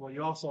said, 'Well,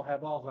 you also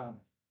have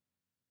Alzheimer's.'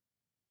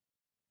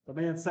 The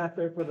man sat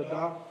there for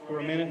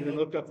a minute and then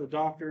looked up at the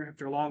doctor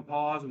after a long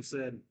pause and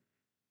said,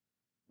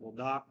 "Well,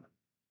 doc,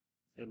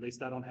 at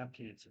least I don't have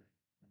cancer."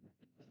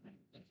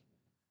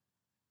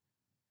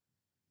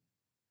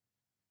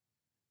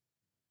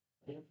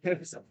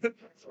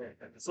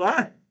 So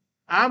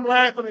I'm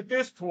laughing at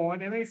this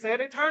point, and he said,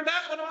 "It turned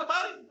out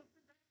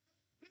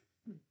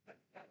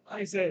when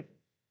he said,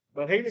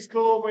 but he was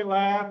cool. We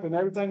laughed, and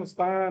everything was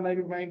fine. They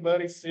remained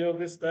buddies still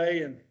this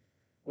day. And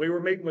we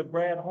were meeting with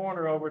Brad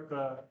Horner over at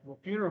the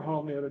funeral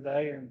home the other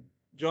day, and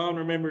John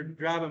remembered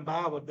driving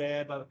by with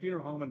Dad by the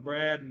funeral home, and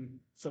Brad and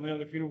some of the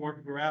other funeral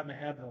workers were out, and they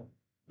had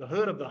the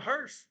hood of the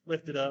hearse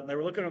lifted up, and they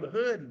were looking under the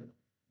hood, and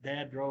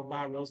Dad drove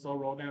by real slow,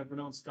 rolled down his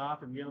window and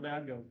stopped and yelled out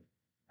and goes,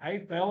 "Hey,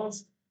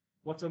 fellas,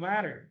 what's the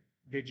matter?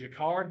 Did your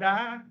car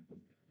die?"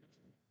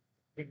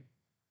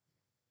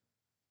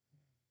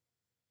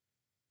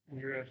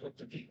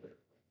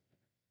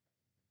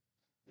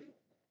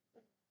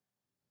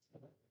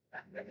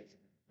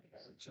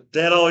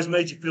 Dad always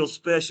made you feel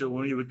special.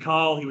 When he would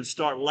call, he would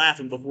start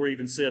laughing before he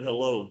even said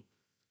hello.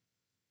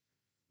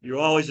 You're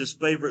always his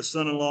favorite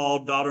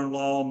son-in-law,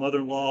 daughter-in-law,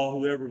 mother-in-law,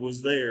 whoever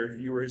was there.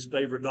 You were his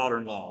favorite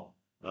daughter-in-law.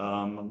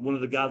 One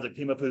of the guys that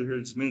came up here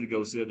just a minute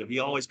ago said that he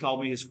always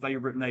called me his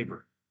favorite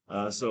neighbor.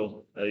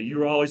 So you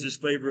were always his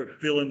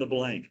favorite fill in the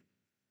blank.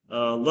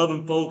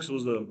 Loving folks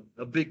was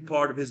a big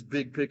part of his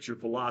big picture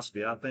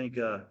philosophy. I think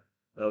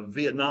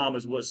Vietnam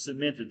is what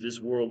cemented this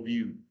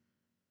worldview.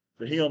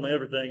 For him,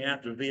 everything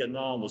after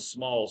Vietnam was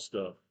small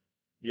stuff.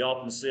 He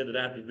often said that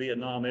after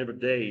Vietnam, every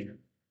day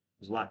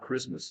was like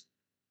Christmas.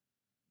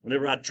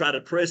 Whenever I tried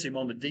to press him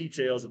on the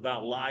details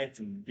about life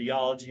and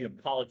theology and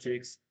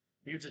politics,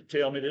 he would just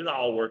tell me that it'll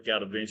all work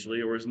out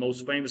eventually, or his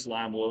most famous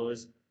line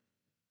was,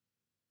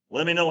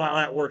 "Let me know how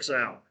that works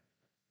out."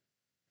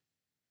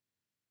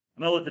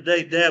 I know that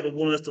today Dad would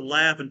want us to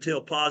laugh and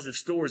tell positive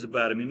stories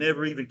about him. He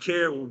never even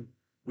cared when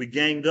we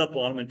ganged up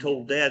on him and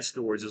told Dad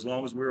stories, as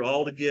long as we were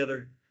all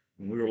together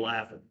and we were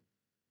laughing.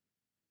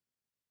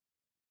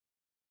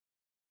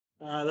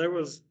 There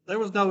was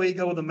no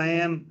ego with the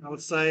man. I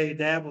would say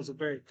Dad was a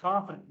very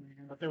confident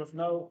man, but there was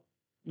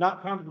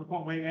not confident to the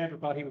point where Andrew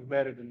thought he was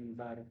better than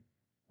anybody.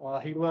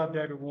 He loved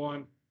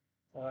everyone.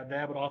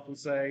 Dad would often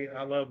say,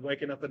 "I love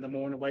waking up in the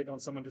morning, waiting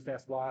on someone just to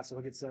ask why, so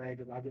he could say,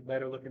 'Cause I get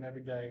better looking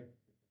every day."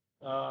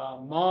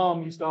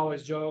 Mom used to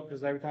always joke,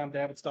 because every time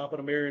Dad would stop at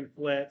a mirror and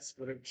flex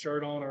with a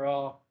shirt on or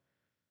off,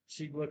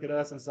 she'd look at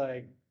us and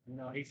say,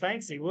 "He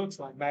thinks he looks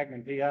like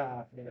Magnum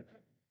PI, but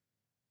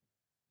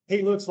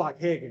he looks like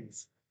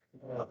Higgins."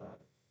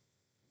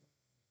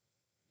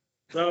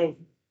 So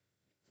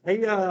he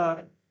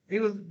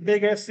was a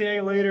big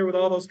FCA leader with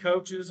all those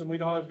coaches, and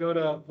we'd always go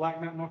to Black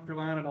Mountain, North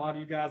Carolina, and a lot of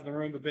you guys in the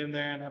room have been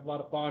there and have a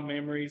lot of fond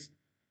memories.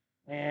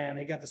 And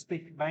he got to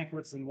speak at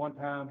banquets, and one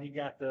time he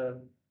got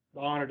the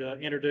honor to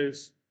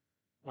introduce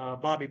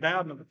Bobby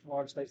Bowden of the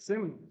Florida State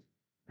Seminoles.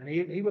 And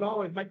he would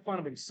always make fun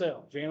of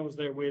himself. Jana was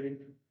there with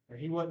him, and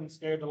he wasn't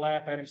scared to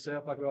laugh at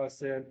himself, like we always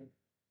said.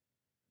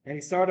 And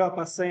he started off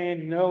by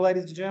saying,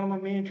 "Ladies and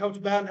gentlemen, me and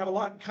Coach Bowden have a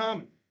lot in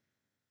common.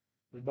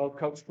 We both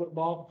coached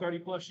football for 30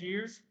 plus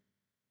years.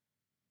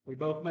 We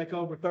both make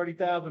over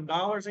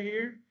 $30,000 a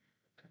year.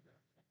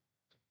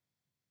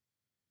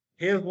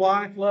 His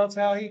wife loves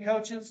how he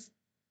coaches,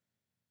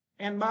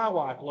 and my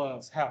wife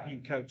loves how he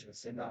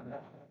coaches."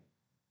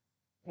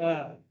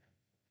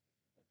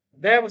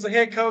 Dad was a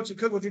head coach at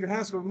Cookeville Junior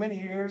High School for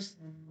many years.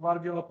 A lot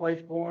of y'all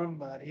played for him,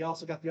 but he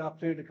also got the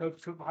opportunity to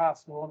coach Cookeville High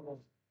School. And it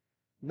was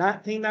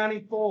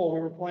 1994, we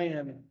were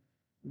playing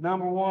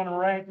 #1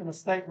 ranked in the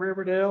state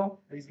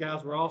Riverdale. These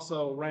guys were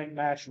also ranked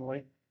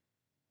nationally.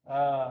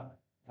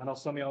 I know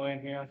some of y'all in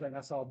here. I think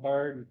I saw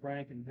Bird and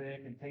Frank and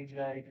Vic and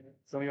TJ.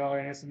 Some of y'all are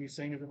in here, some of you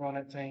seniors that were on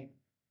that team.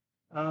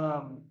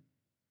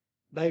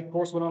 They, of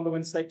course, went on to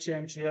win the state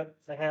championship.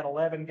 They had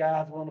 11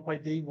 guys going to play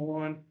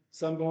D1,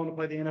 some going to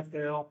play the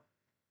NFL,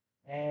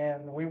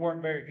 and we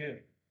weren't very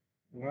good.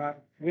 Right?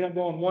 We ended up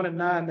going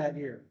 1-9 that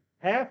year.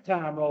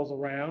 Halftime rolls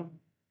around,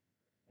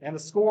 and the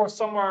score is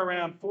somewhere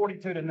around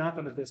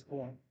 42-0 at this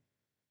point.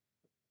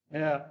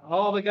 Yeah,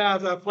 all the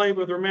guys I played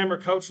with remember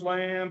Coach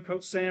Lamb,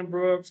 Coach Sam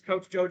Brooks,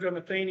 Coach JoJo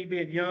Matheny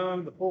being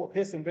young, the full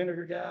piss and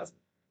vinegar guys.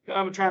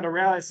 I'm trying to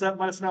rally us up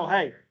and let us know,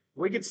 hey,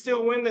 we can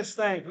still win this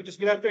thing. We just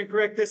get out there and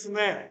correct this and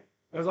that.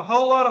 There's a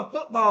whole lot of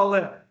football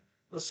left.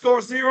 The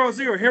score's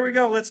 0-0. Here we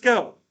go. Let's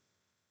go.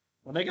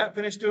 When they got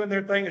finished doing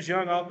their thing as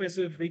young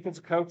offensive,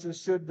 defensive coaches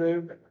should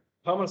do,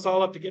 pumping us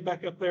all up to get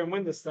back up there and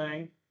win this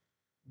thing,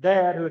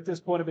 Dad, who at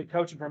this point had been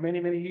coaching for many,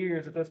 many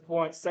years, at this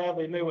point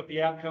sadly knew what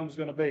the outcome was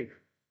going to be.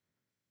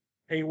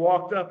 He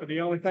walked up, and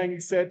the only thing he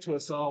said to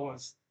us all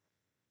was,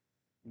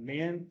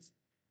 "Men,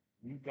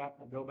 you've got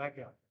to go back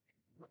out."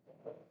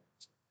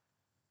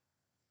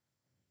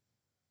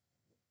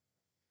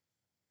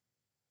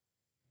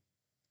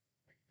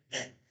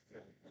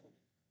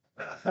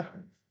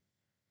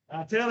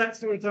 I tell that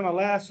story to my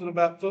last one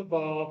about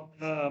football.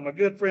 My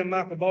good friend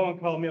Michael Bowen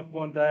called me up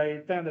one day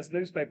and found this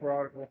newspaper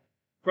article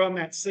from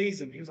that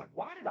season. He was like,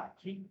 why did I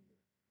keep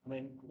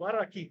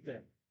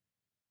that?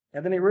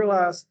 And then he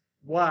realized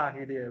why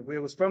he did. It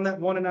was from that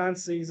 1-9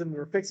 season. We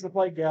were fixing to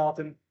play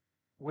Gallatin.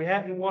 We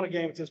hadn't won a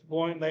game at this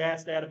point. They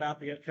asked Dad about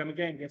the upcoming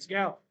game against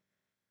Gallatin.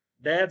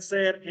 Dad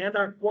said, and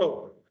I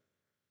quote,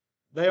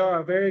 "They are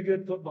a very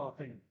good football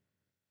team.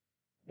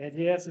 And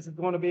yes, this is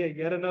going to be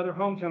yet another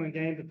homecoming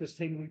game that this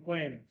team will be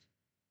playing in."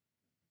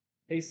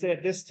 He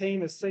said, "This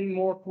team has seen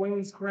more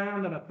Queen's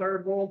Crown than a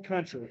third world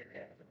country."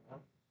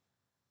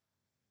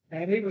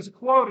 And he was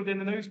quoted in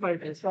the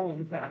newspaper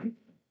saying that.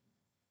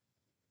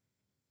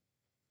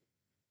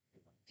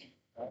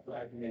 All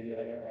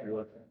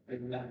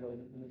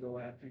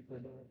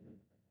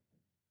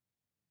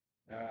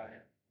right,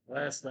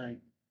 last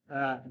thing.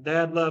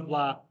 Dad loved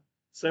life.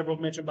 Several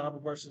mentioned Bible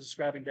verses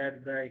describing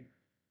Dad today.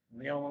 And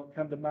the only one that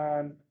come to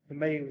mind to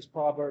me was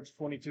Proverbs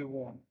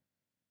 22:1.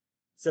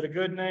 Said a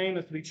good name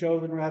is to be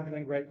chosen rather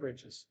than great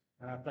riches.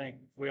 And I think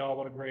we all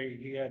would agree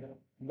he had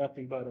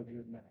nothing but a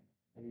good name.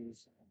 He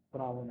was a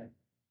phenomenal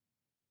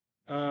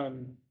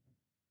name.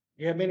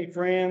 He had many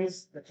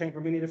friends that came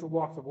from many different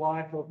walks of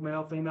life, both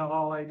male, female,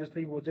 all ages,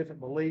 people with different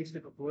beliefs,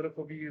 different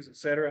political views,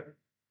 etc.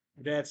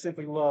 Dad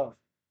simply loved.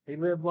 He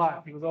lived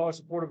life. He was always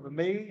supportive of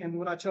me and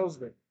what I chose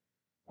to do.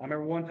 I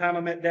remember one time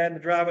I met Dad in the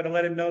driveway to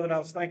let him know that I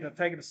was thinking of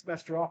taking a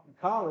semester off from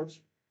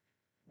college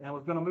and I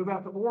was going to move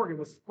out to Oregon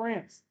with some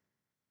friends.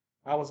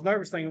 I was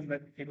nervous thinking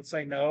that he would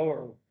say no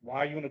or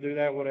why you want to do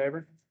that,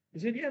 whatever. He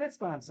said, "Yeah, that's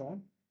fine,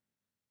 son.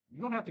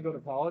 You don't have to go to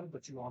college,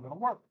 but you are going to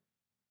work."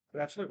 I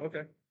said, "Absolutely,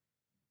 okay."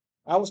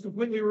 I was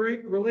completely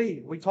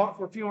relieved. We talked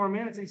for a few more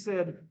minutes. He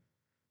said,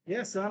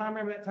 "Yeah, son, I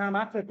remember that time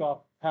I took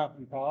off out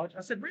from college."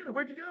 I said, "Really?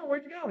 Where'd you go?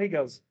 Where'd you go?" He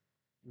goes,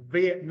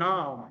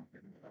 "Vietnam."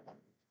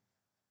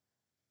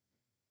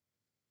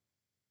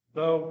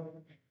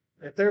 So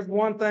if there's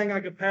one thing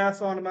I could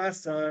pass on to my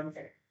son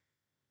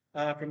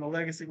from the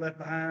legacy left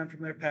behind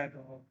from their papa,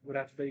 would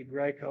have to be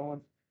Gray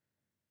Cohen.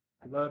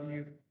 I love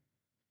you.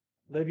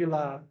 Live your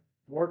life.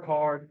 Work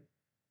hard.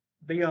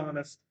 Be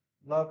honest.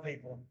 Love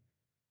people.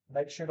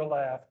 Make sure to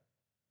laugh.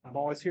 I'm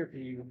always here for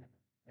you.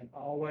 And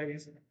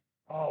always,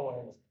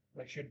 always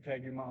make sure to tell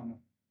your mama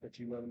that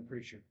you love and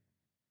appreciate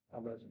her.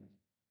 I love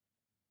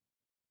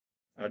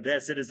you.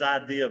 Dad said his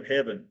idea of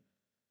heaven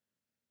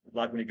was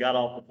like when he got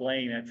off the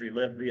plane after he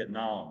left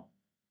Vietnam.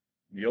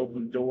 He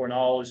opened the door and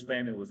all his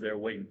family was there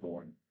waiting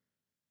for him.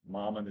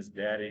 Mom and his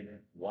daddy,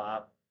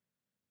 wife.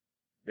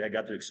 Dad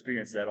got to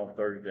experience that on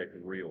Thursday for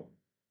real.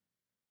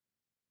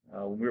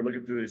 When we were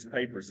looking through his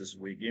papers this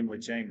week, Emily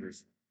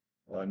Chambers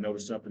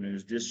noticed something in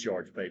his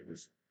discharge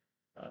papers.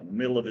 In the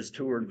middle of his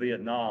tour in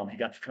Vietnam, he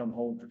got to come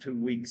home for 2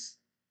 weeks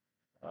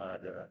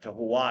to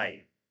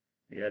Hawaii.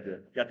 He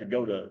got to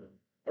go to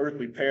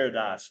earthly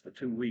paradise for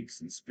 2 weeks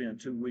and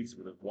spend 2 weeks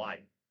with his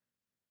wife.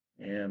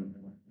 And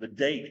the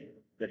date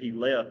that he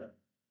left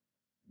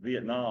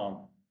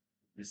Vietnam,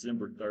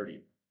 December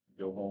 30th, to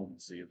go home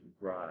and see his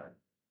bride.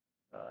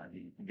 And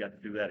he got to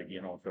do that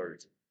again on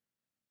Thursday,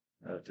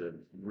 to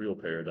real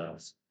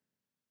paradise.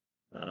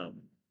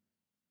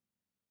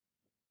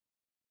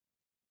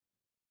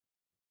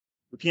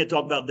 We can't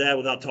talk about Dad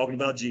without talking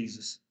about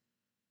Jesus.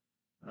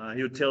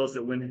 He would tell us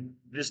that when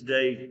this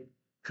day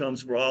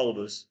comes for all of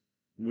us,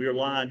 we are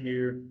lying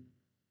here,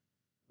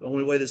 the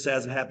only way this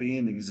has a happy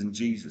ending is in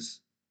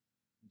Jesus.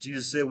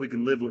 Jesus said we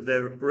can live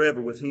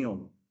forever with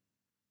him.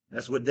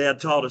 That's what Dad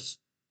taught us.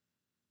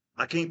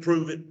 I can't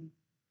prove it,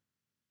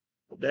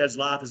 but Dad's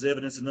life is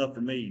evidence enough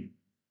for me.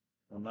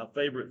 My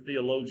favorite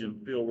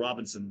theologian, Phil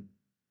Robinson,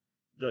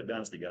 Duck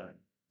Dynasty guy,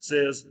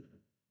 says,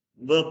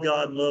 "Love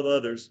God and love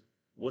others.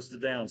 What's the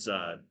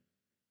downside?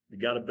 You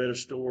got a better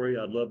story?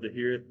 I'd love to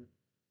hear it.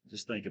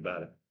 Just think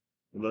about it.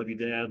 I love you,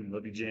 Dad, and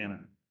love you,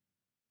 Jana."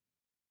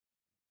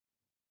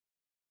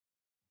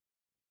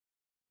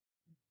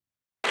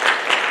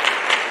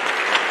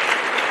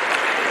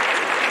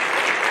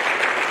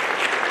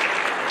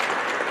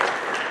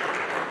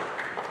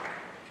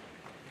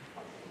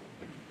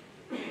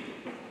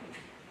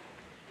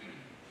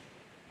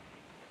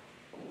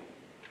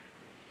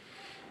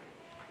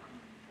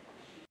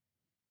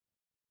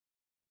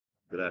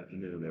 Good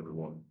afternoon,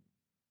 everyone.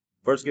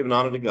 First, giving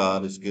honor to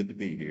God. It's good to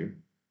be here.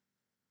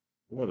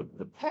 You know,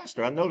 the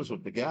pastor, I noticed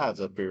with the guys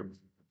up here,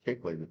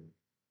 particularly, the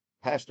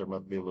pastor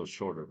must be a little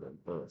shorter than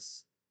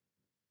us.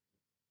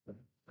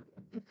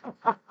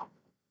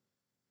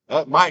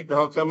 That mic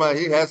don't come out.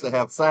 He has to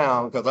have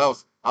sound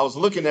because I was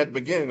looking at the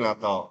beginning and I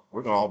thought,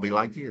 we're going to all be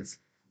like this.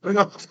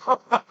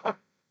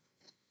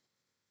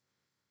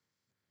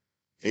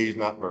 He's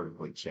not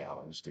vertically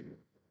challenged.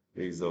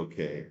 He's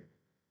okay.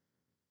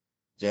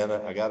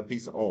 Jana, I got a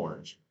piece of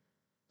orange.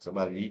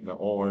 Somebody eating an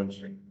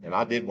orange, and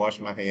I did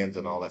wash my hands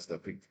and all that stuff,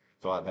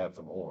 so I'd have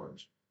some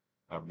orange.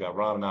 I've got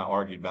Ron and I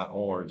argued about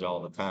orange all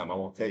the time. I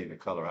won't tell you the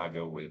color I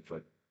go with,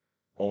 but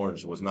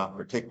orange was not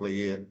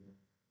particularly it.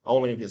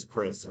 Only in his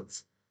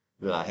presence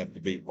did I have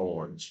to be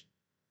orange.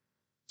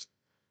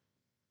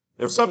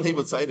 There's something he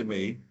would say to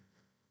me.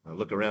 I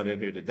look around in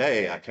here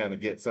today, I kind of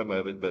get some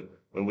of it, but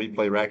when we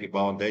play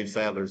racquetball, and Dave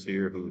Sadler's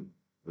here, who's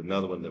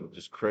another one that was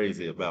just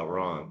crazy about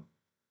Ron.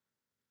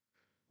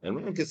 And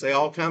Ron could say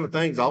all kind of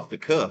things off the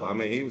cuff. I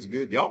mean, he was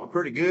good. Y'all were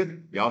pretty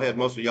good. Y'all had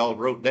most of y'all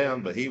wrote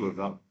down, but he was,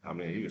 I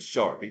mean, he was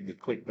sharp. He could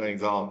click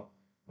things off.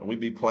 And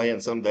we'd be playing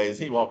some days.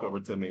 He'd walk over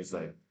to me and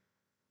say,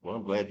 well,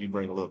 I'm glad you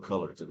bring a little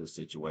color to this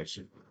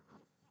situation.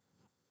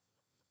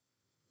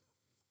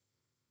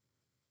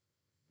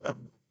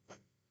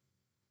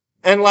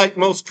 And like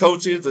most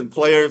coaches and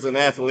players and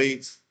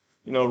athletes,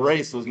 you know,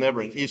 race was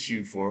never an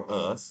issue for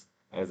us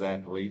as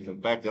athletes.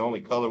 In fact, the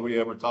only color we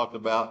ever talked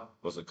about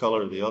was the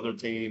color of the other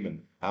team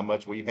and how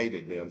much we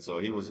hated them. So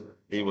it was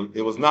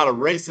not a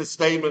racist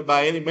statement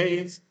by any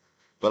means,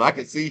 but I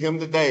could see him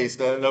today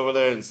standing over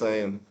there and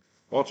saying,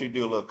 why don't you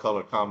do a little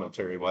color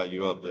commentary while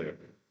you're up there?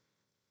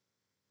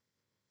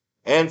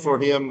 And for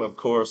him, of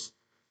course,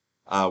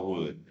 I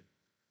would.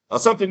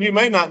 Something you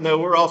may not know,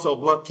 we're also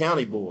Blount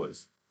County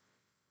boys.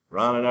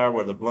 Ron and I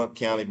were the Blount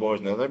County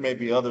boys. Now, there may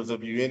be others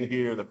of you in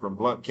here that are from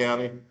Blount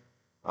County,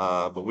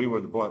 but we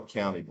were the Blount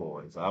County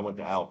boys. I went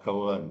to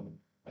Alcoa,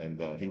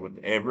 and he went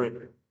to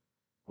Everett,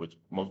 which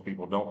most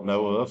people don't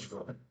know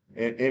of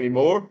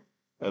anymore.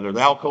 And there's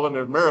Alcoa and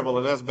there's Maryville,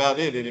 and that's about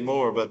it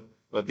anymore.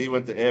 But he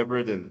went to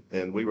Everett,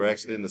 and we were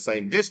actually in the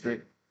same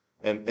district.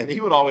 And he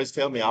would always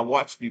tell me, I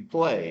watched you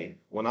play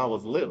when I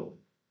was little.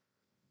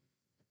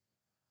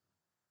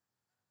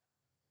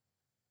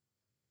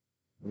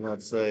 And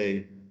I'd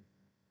say,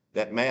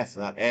 that math's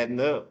not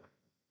adding up.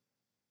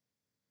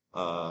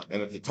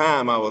 And at the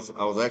time, I was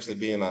actually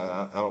being,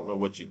 I don't know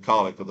what you'd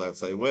call it, because I'd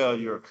say, well,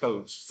 you're a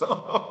coach.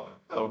 So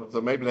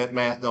maybe that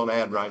math don't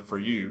add right for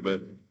you,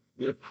 but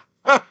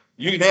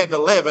you can add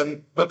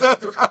 11, but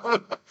that's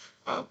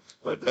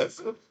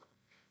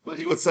but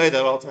he would say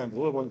that all the time.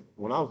 Boy,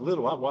 when I was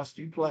little, I watched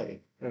you play.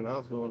 And I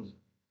was going,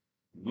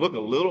 look a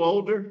little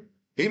older.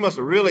 He must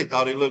have really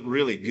thought he looked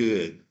really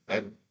good.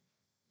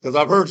 Because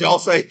I've heard y'all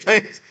say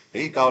things.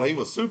 He thought he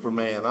was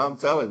Superman, I'm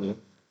telling you.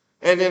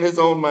 And in his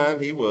own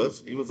mind, he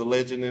was. He was a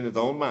legend in his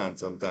own mind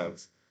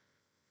sometimes.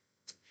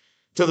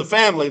 To the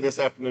family this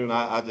afternoon,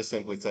 I just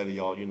simply say to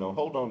y'all, you know,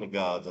 hold on to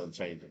God's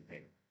unchanging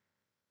hand.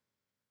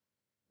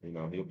 You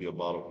know, he'll be a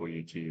bottle for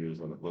your tears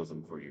and a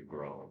bosom for your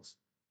groans.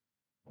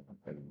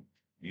 And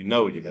you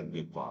know you got a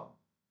good father.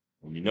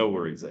 And you know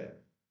where he's at.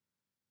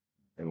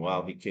 And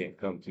while he can't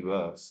come to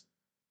us,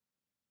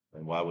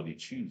 and why would he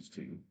choose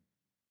to?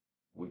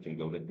 We can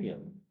go to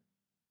him.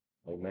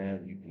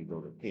 Amen. You can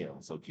go to him.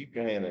 So keep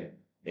your hand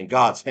in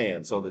God's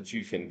hand so that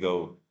you can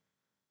go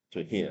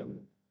to him.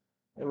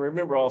 And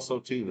remember also,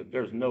 too, that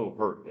there's no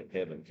hurt that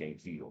heaven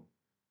can't heal.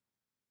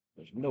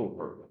 There's no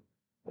hurt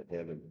that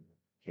heaven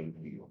can't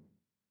heal.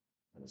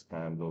 And as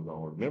time goes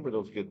on, remember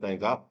those good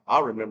things.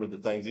 I'll remember the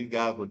things these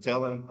guys were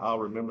telling. I'll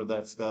remember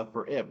that stuff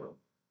forever.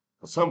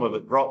 Some of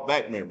it brought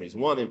back memories.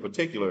 One in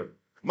particular,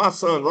 my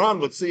son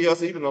Ron would see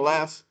us even the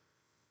last,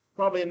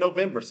 probably in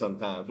November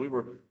sometimes.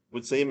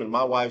 Would see him, and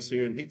my wife's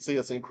here, and he'd see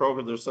us in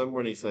Kroger there somewhere,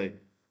 and he'd say,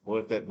 boy,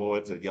 if that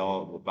boy said,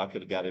 y'all, if I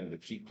could have got him to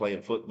keep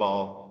playing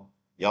football,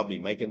 y'all be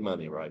making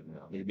money right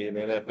now. He'd be in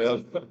the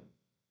NFL.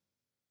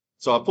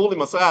 So I pulled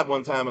him aside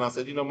one time, and I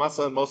said, you know, my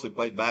son mostly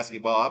played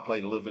basketball. I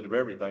played a little bit of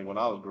everything when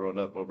I was growing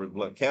up over in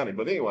Blount County.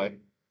 But anyway,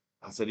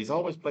 I said, he's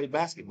always played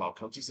basketball,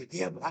 Coach. He said,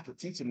 yeah, but I could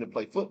teach him to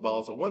play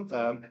football. So one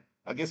time,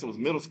 I guess it was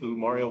middle school,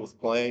 Mario was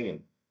playing,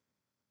 and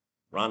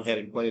Ron had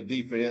him playing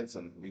defense,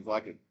 and he was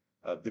like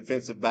a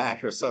defensive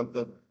back or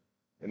something.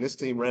 And this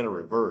team ran a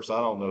reverse. I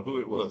don't know who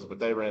it was, but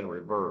they ran a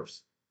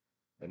reverse.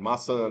 And my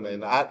son,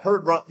 and I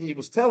heard Ron, he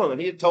was telling them,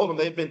 he had told them,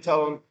 they've been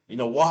telling them, you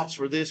know, watch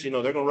for this, you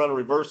know, they're going to run a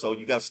reverse. So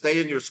you got to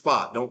stay in your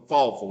spot. Don't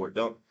fall for it.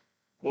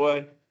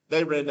 Boy,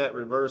 they ran that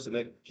reverse, and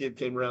that kid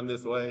came around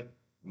this way.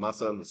 My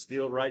son was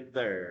still right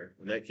there,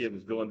 and that kid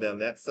was going down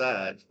that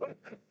side.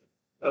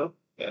 And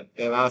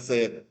I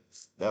said,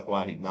 that's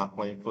why he's not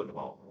playing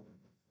football.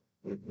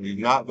 He's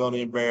not going to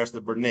embarrass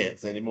the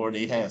Burnett's any more than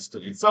he has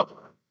to. So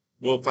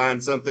we'll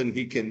find something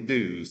he can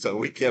do. So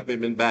we kept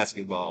him in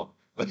basketball.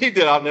 But he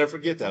did. I'll never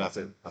forget that.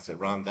 I said,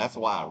 Ron, that's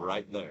why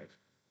right there.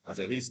 I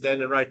said, he's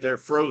standing right there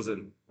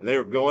frozen, and they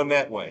were going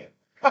that way.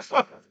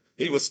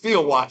 He was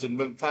still watching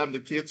by the time the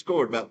kid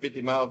scored about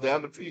 50 miles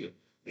down the field.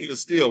 He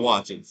was still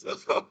watching. So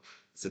I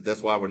said,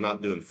 that's why we're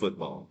not doing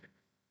football.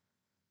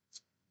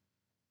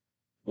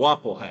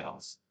 Waffle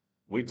House.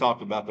 We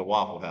talked about the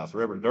Waffle House.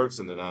 Reverend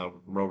Dirksen and I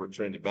from over at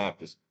Trinity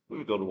Baptist, we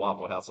would go to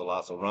Waffle House a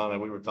lot. So Ron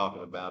and we were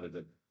talking about it,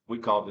 and we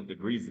called it the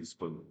Greasy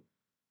Spoon.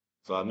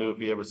 So I knew if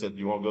he ever said,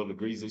 you want to go to the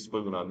Greasy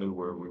Spoon, I knew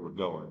where we were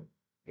going.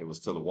 It was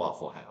to the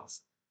Waffle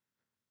House.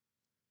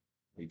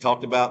 He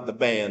talked about the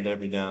band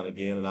every now and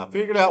again, and I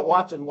figured out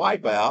watching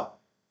Wipeout,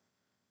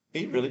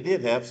 he really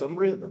did have some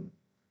rhythm.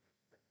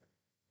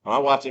 When I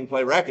watched him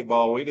play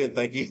racquetball, we didn't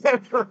think he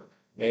had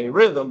any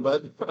rhythm,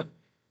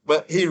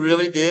 but he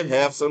really did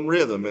have some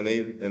rhythm.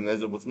 And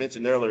as it was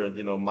mentioned earlier,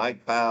 you know,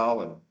 Mike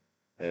Powell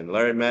and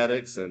Larry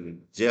Maddox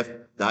and Jeff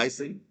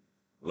Dicey,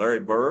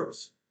 Larry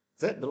Burks.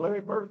 Is that the Larry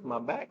Burks? My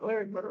back,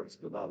 Larry Burks?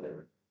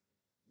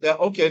 Yeah,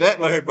 okay,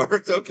 that Larry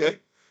Burks, okay.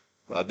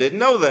 I didn't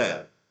know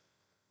that.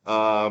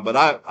 But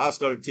I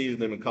started teasing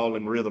him and calling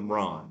him Rhythm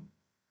Ron.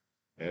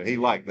 And he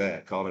liked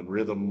that, called him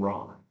Rhythm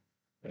Ron.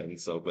 And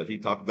so, but he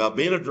talked about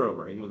being a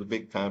drummer. He was a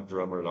big time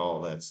drummer and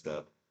all that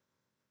stuff.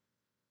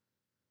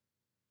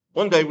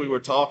 One day we were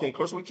talking, of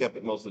course, we kept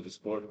it mostly to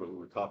sports, but we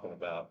were talking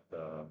about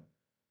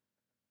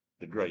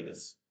the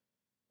greatest.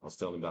 I was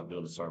telling him about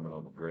doing a sermon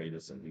on the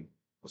greatest, and he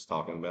was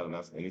talking about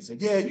it, and he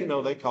said, yeah, you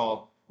know, they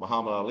call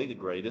Muhammad Ali the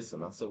greatest.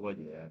 And I said, well,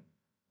 yeah,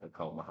 they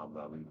call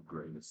Muhammad Ali the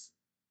greatest.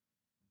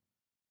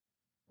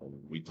 And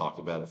we talked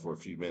about it for a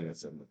few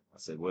minutes, and I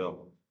said,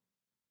 well,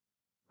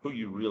 who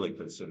you really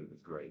consider the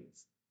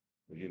greatest?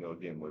 Well, you know,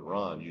 again, with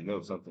Ron, you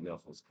know something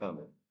else was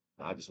coming.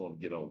 I just want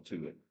to get on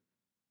to it.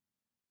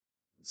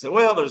 He said,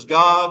 well, there's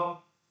God.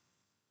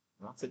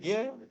 And I said,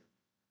 yeah,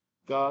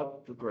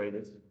 God, the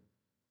greatest.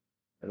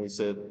 And he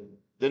said,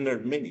 then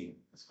there's many.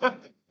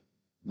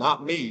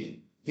 Not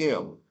me,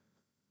 him.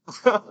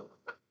 And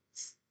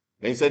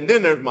he said,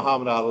 then there's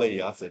Muhammad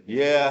Ali. I said,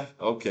 yeah,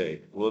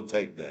 okay, we'll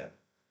take that.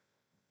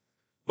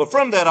 But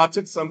from that, I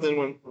took something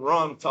when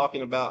Ron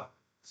talking about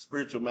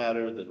spiritual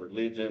matters and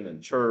religion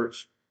and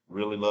church.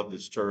 Really loved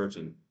his church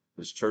and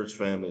his church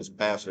family, his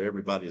pastor,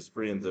 everybody, his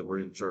friends that were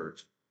in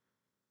church.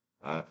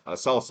 I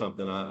saw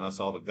something. I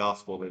saw the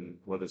gospel in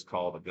what is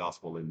called the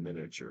gospel in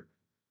miniature.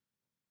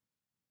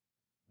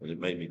 And it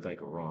made me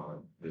think of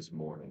Ron this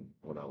morning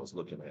when I was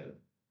looking at it. It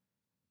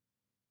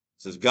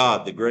says,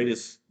 God, the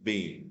greatest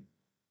being,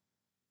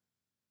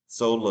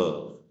 so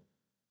loved,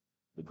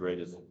 the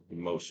greatest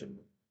emotion,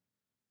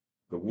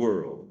 the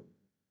world,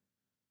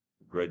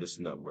 the greatest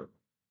number,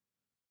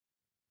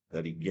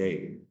 that he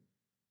gave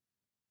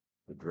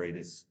the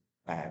greatest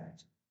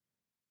act,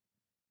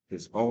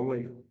 his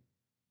only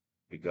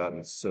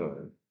begotten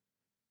Son,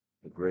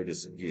 the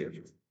greatest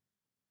gift,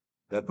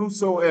 that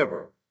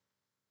whosoever,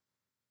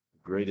 the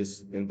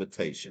greatest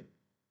invitation,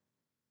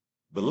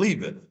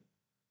 believeth,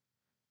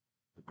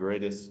 the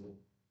greatest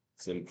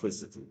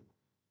simplicity,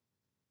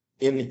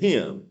 in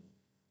him,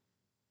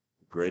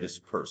 the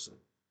greatest person,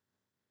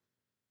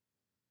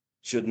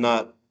 should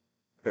not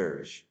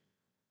perish,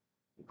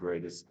 the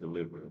greatest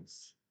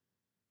deliverance,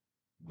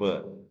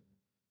 but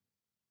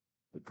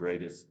the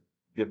greatest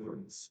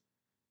difference,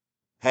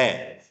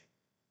 have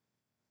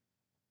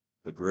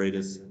the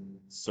greatest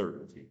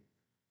certainty,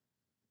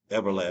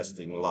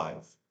 everlasting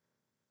life,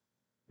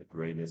 the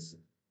greatest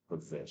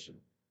possession.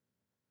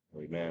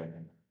 Amen.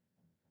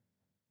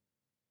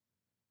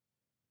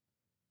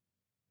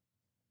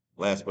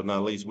 Last but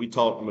not least, we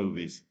talk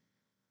movies.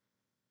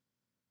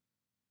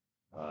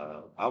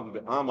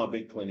 I'm a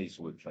big Clint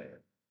Eastwood fan.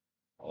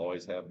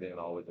 Always have been,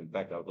 always. In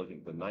fact, I was looking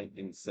at the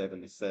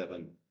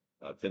 1977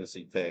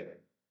 Tennessee Tech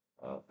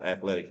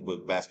athletic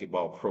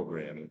basketball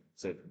program and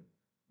said,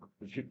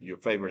 your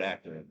favorite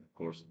actor? And of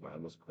course,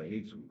 mine was Clint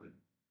Eastwood,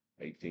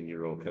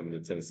 18-year-old coming to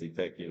Tennessee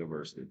Tech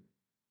University.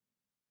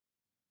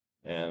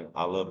 And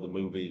I love the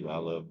movie.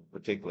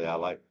 Particularly, I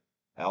like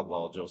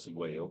Outlaw Josie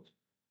Wales.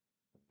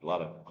 A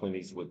lot of Clint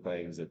Eastwood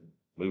things,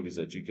 movies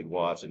that you can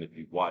watch, and if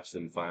you watch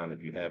them, fine.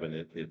 If you haven't,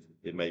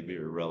 it may be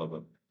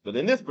irrelevant. But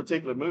in this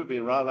particular movie,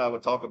 and Ron and I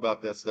would talk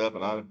about that stuff,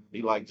 and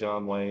he liked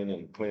John Wayne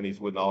and Clint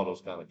Eastwood and all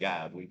those kind of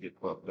guys. We get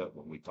puffed up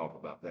when we talk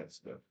about that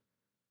stuff.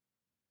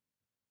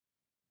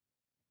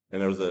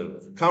 And there was a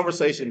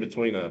conversation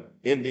between an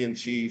Indian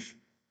chief,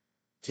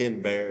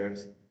 10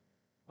 bears.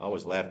 I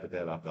always laughed at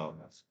that. I thought,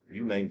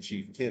 you named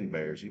Chief 10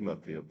 Bears, you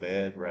must be a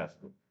bad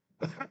rascal.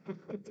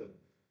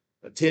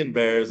 10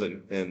 Bears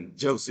and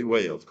Josie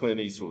Wales, Clint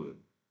Eastwood.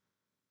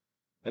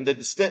 And they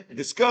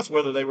discuss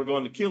whether they were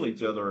going to kill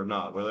each other or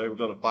not, whether they were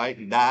going to fight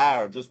and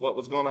die or just what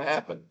was going to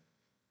happen.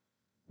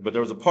 But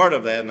there was a part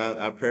of that, and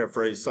I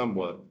paraphrase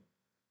somewhat,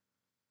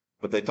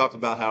 but they talked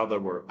about how there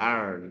was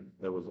iron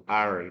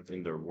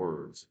in their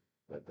words,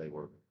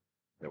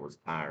 there was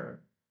iron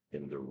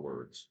in their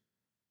words.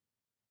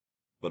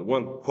 But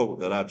one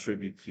quote that I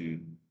attribute to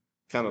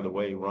kind of the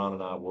way Ron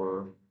and I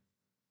were,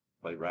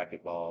 played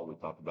racquetball, we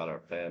talked about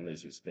our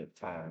families, we spent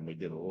time, we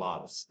did a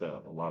lot of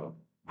stuff, a lot of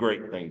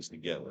great things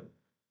together.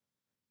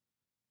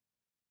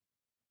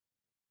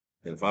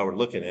 And if I were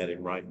looking at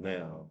him right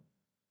now,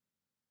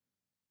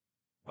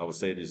 I would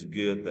say it is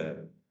good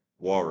that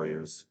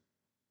warriors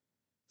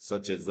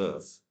such as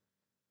us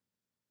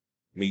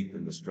meet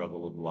in the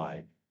struggle of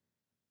life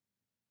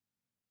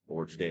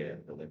or death.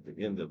 And at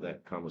the end of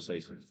that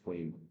conversation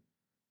between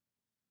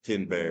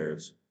 10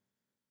 Bears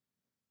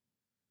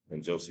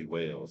and Josie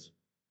Wales,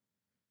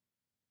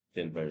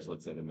 10 Bears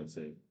looks at him and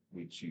said,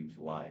 we choose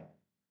life.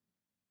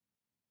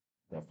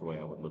 That's the way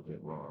I would look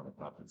at Ron.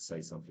 If I could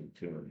say something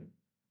to him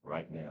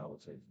right now, I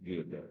would say, it's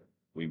good that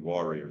we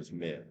warriors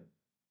met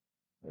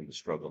in the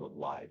struggle of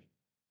life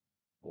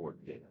or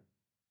death.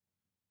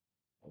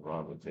 And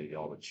Ron would tell you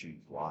all to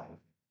choose life.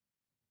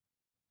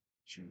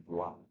 Choose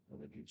life.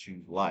 And if you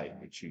choose life,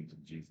 you're choosing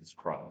Jesus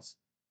Christ.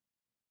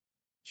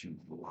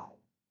 Choose life.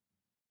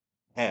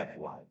 Have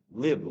life.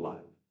 Live life.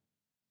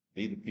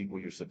 Be the people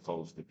you're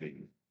supposed to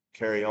be.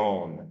 Carry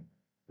on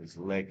his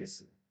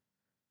legacy.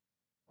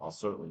 I'll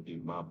certainly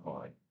do my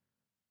part.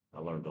 I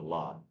learned a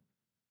lot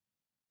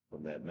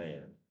from that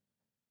man.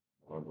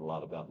 I learned a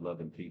lot about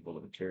loving people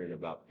and caring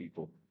about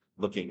people,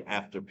 looking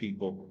after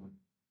people.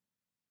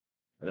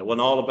 And it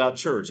wasn't all about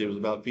church. It was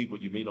about people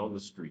you meet on the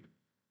street.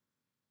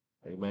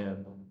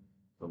 Amen.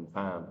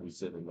 Sometimes we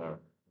sit in our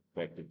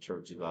respective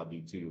churches, I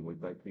do too, and we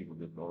think people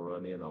just gonna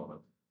run in on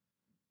us.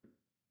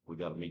 We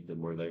got to meet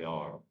them where they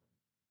are.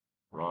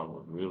 Ron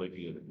was really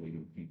good at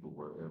meeting people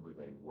wherever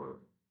they were.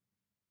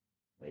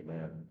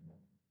 Amen.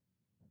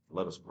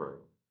 Let us pray.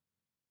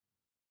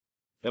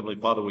 Heavenly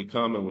Father, we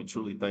come and we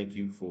truly thank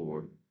you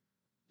for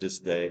this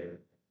day.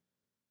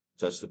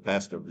 Touch the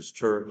pastor of this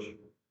church,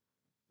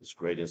 this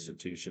great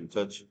institution.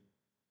 Touch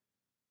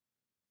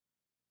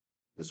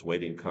this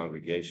waiting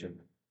congregation.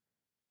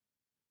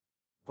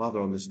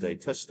 Father, on this day,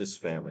 touch this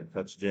family.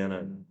 Touch Jana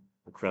and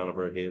the crown of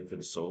her head to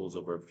the soles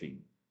of her feet.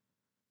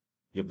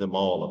 Give them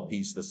all a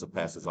peace that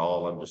surpasses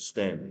all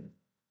understanding.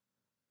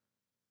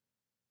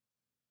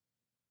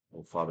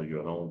 Oh, Father,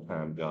 you're an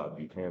on-time God.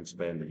 You can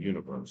span the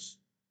universe.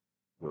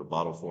 You're a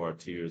bottle for our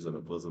tears and a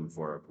bosom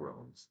for our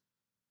groans.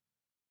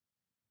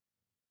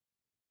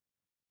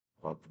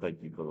 Father,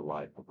 thank you for the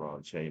life of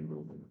Ron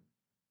Chambers.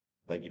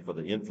 Thank you for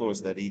the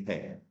influence that he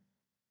had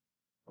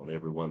on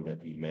everyone that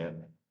he met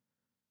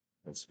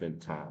and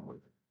spent time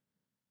with.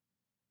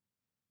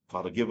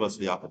 Father, give us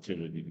the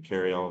opportunity to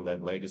carry on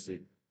that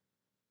legacy,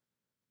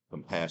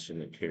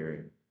 compassion and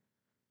caring,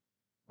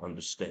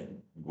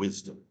 understanding,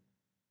 wisdom,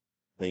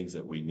 things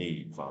that we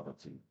need, Father,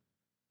 to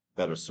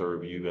better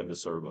serve you and to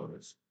serve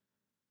others.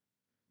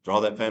 Draw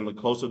that family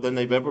closer than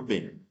they've ever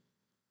been.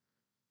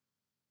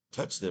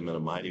 Touch them in a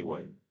mighty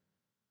way.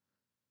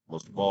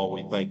 Most of all,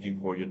 we thank you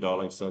for your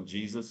darling son,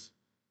 Jesus,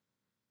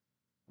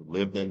 who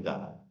lived and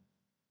died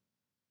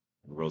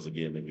and rose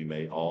again, that we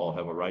may all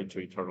have a right to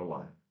eternal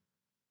life.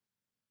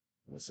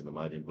 And it's in the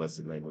mighty and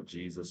blessed name of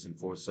Jesus and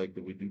for his sake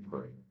that we do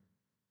pray.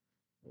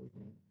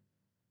 Amen.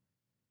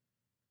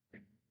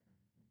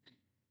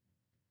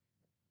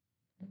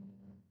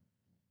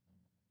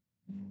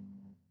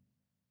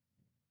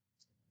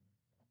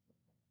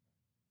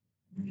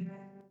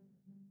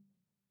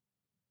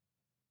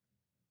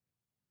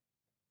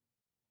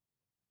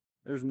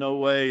 There's no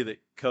way that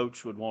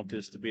Coach would want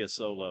this to be a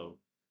solo.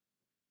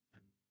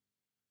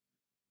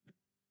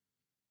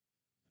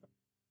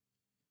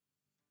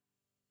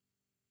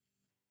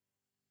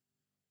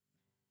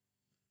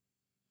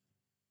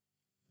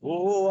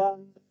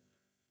 Oh,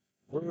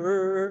 I've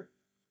heard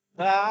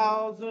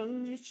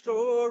 1,000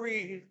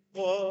 stories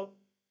of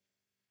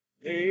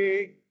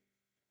they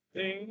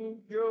think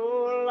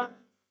your life.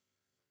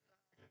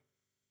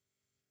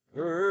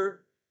 Heard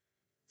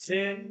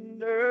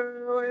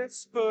tender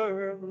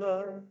whisper of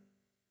love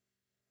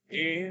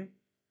in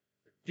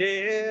the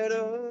dead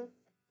of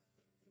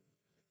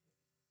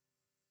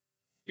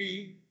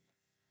feet,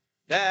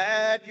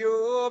 that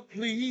you're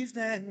pleased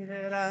and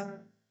that I'm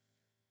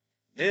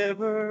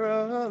never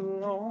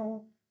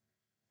alone.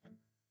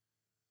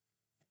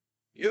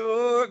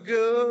 You're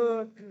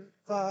good, good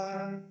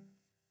Father.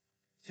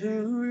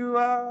 Who you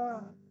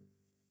are,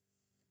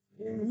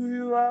 who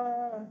you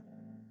are,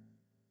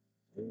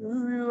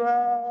 who you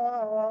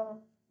are.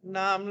 And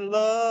I'm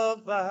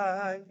loved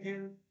by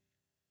you.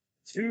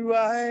 It's who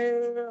I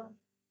am,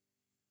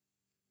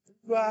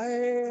 who I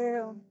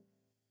am,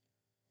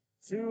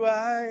 it's who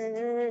I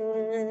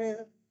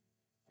am.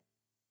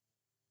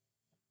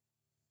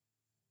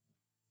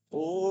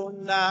 Oh,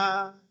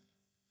 now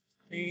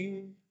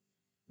me,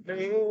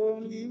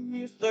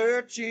 me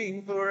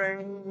searching for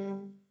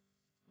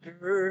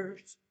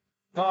answers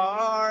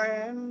far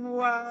and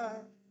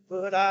wide,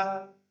 but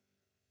I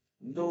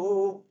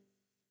know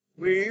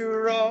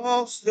we're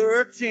all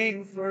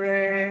searching for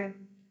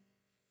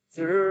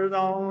answers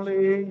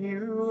only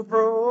you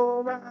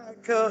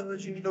provide,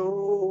 'cause you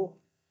know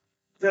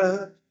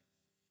just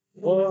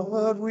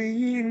what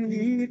we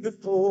need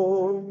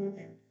before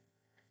we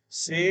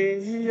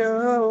say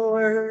a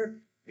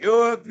word.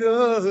 You're a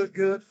good,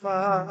 good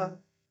Father.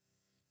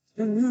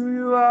 Who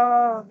you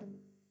are,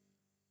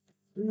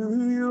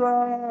 who you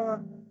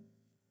are,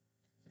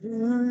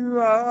 who you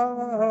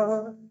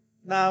are.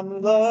 And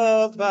I'm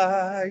loved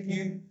by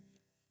you.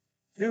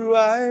 Who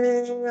I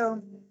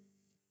am,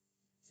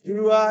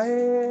 who I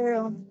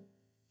am,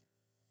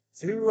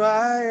 who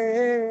I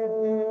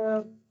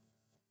am.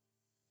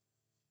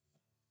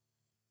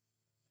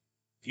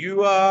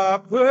 You are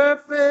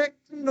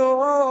perfect in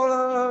all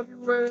of your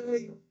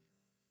ways.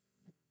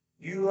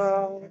 You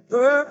are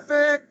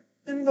perfect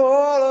in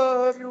all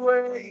of your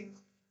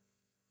ways.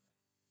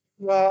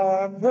 You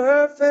are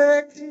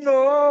perfect in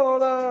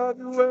all of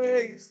your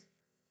ways.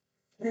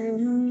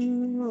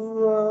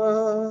 You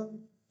are.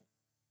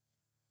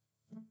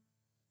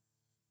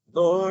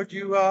 Lord,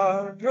 you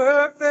are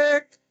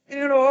perfect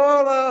in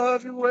all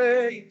of your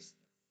ways.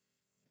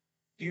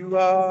 You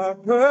are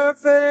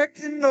perfect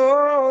in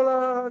all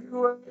of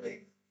your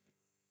ways.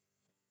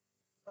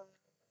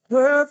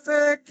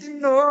 Perfect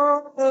in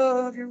all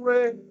of your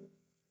ways.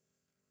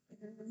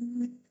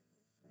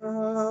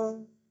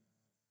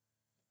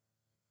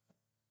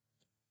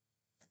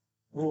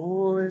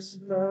 Oh, it's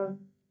love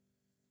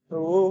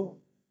so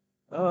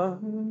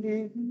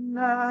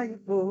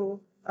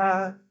undeniable.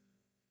 I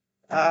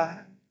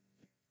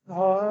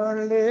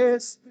hardly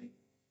speak.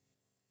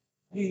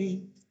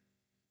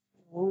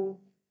 Oh,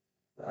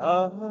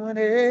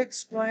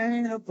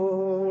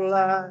 unexplainable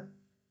life.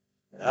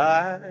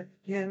 I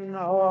can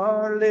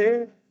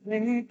hardly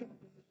think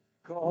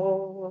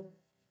of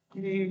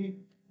me.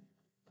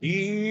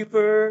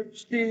 Deeper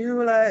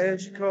still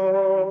as you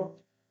call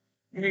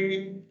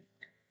me.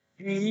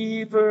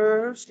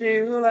 Deeper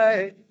still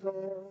as you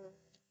call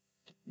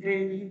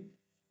me.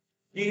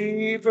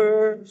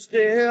 Deeper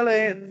still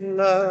in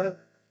love.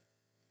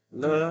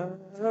 Love,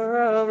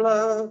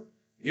 love.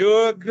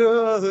 You're a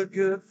good,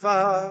 good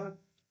Father.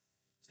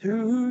 It's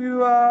who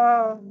you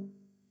are.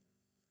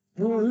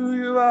 Who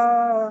you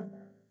are.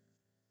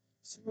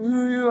 It's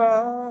who you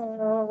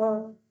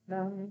are.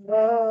 I'm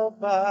loved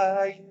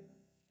by you.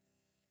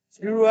 It's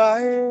who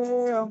I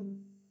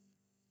am.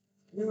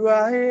 Who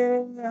I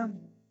am.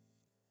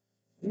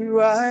 Who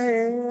I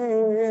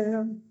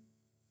am.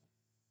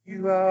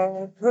 You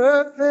are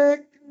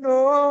perfect in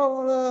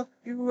all of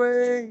your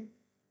ways.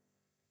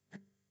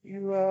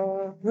 You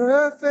are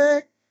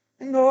perfect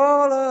in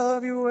all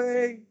of your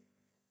ways.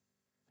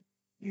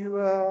 You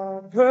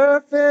are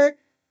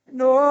perfect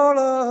in all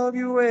of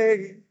your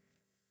ways.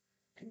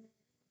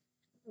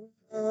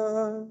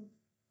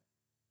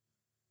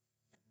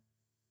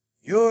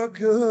 You're a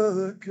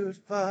good, good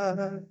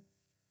Father.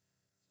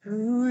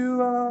 Who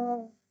you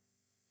are,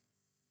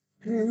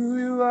 who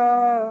you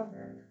are,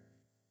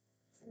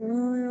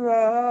 who you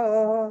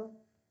are.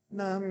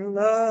 And I'm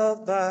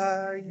loved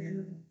by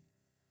you.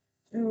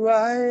 Who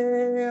I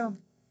am,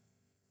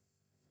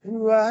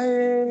 who I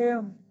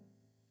am,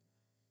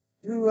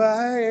 who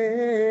I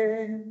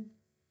am.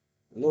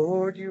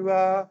 Lord, you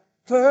are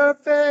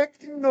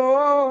perfect in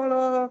all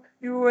of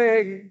your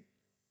ways.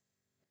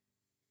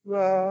 You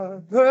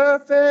are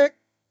perfect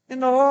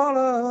in all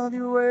of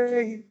your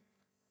ways.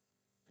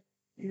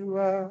 You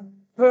are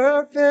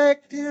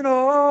perfect in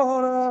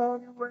all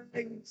of your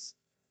ways.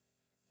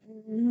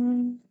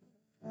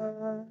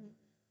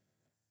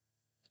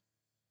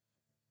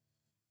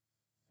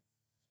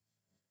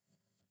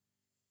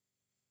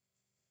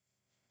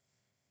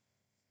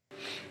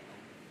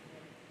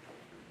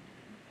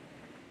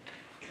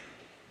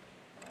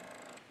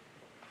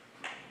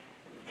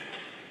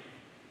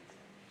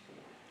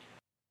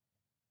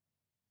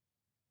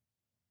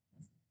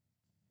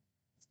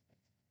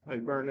 Hey,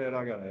 Burnett,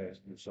 I gotta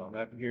ask you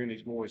something. After hearing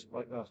these boys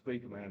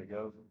speak a minute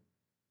ago,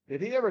 did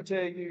he ever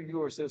tell you you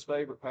were his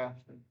favorite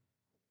pastor?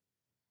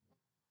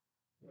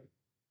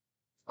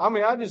 I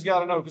mean, I just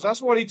gotta know, because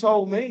that's what he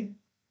told me.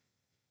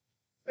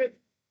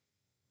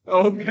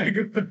 Okay,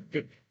 good,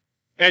 good.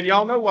 And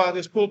y'all know why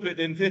this pulpit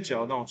didn't fit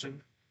y'all, don't you?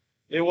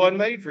 It wasn't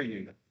made for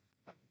you.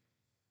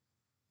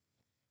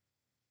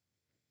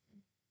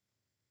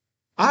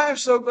 I am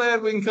so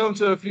glad we can come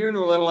to a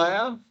funeral and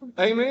laugh.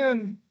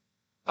 Amen.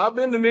 I've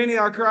been to many,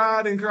 I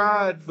cried and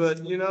cried,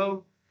 but you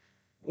know,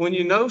 when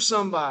you know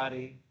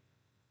somebody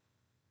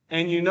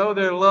and you know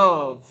their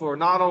love for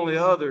not only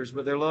others,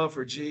 but their love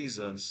for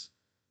Jesus,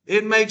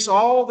 it makes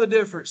all the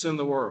difference in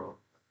the world.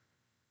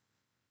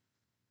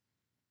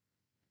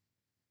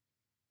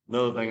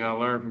 Another thing I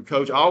learned from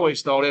Coach, I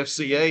always thought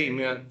FCA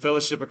meant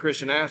Fellowship of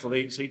Christian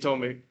Athletes. He told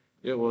me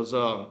it was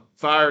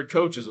Fired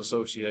Coaches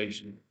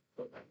Association.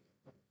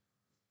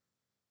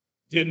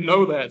 Didn't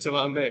know that till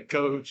I met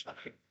Coach.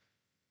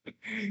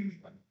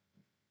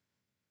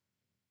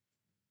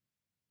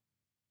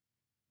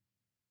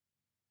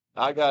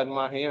 I got in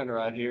my hand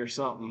right here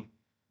something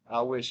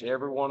I wish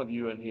every one of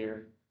you in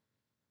here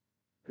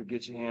could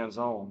get your hands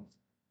on.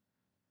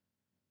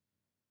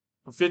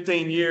 For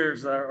 15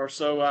 years or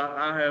so,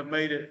 I have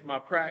made it my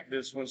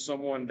practice when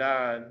someone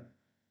died.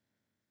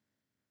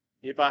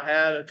 If I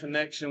had a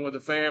connection with the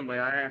family,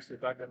 I asked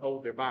if I could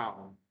hold their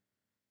Bible.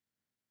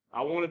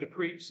 I wanted to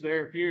preach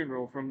their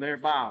funeral from their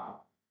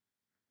Bible.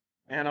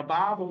 And a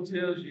Bible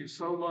tells you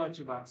so much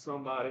about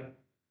somebody.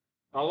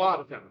 A lot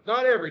of times,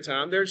 not every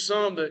time. There's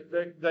some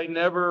that they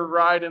never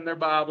write in their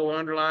Bible,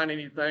 underline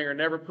anything, or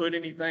never put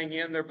anything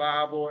in their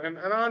Bible. And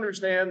I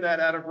understand that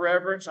out of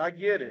reverence. I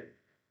get it.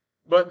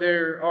 But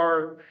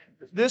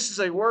this is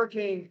a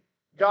working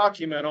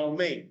document on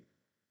me.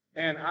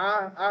 And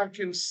I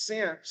can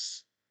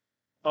sense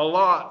a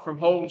lot from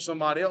holding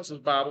somebody else's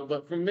Bible.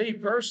 But for me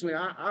personally,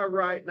 I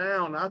write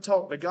down, I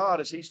talk to God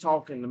as He's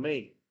talking to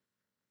me.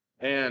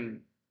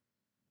 And,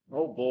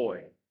 oh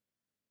boy.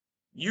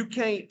 You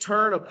can't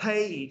turn a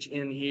page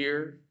in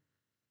here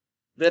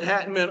that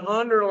hadn't been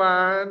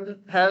underlined,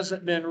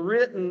 hasn't been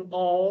written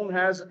on,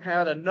 hasn't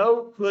had a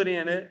note put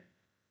in it.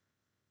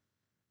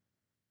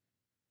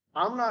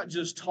 I'm not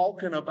just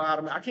talking about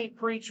him. I can't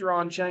preach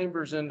Ron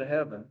Chambers into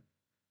heaven.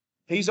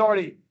 He's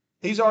already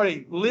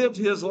lived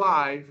his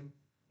life,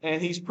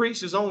 and he's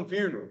preached his own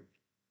funeral.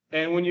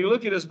 And when you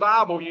look at his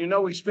Bible, you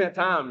know he spent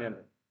time in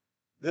it.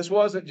 This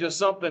wasn't just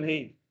something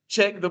he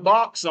checked the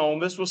box on.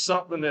 This was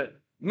something that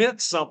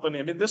meant something.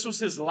 I mean, this was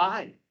his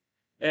life.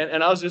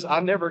 And I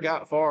never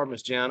got far,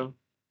 Miss Jana.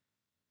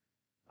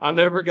 I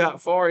never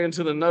got far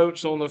into the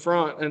notes on the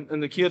front.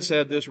 And the kids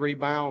had this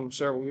rebound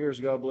several years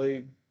ago, I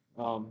believe,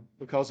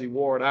 because he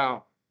wore it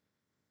out.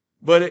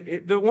 But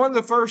one of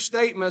the first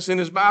statements in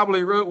his Bible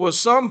he wrote was,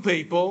 some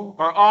people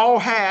are all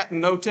hat and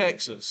no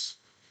Texas.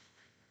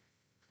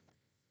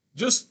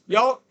 Just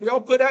y'all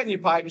put that in your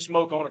pipe and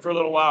smoke on it for a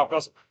little while,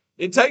 because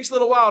it takes a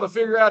little while to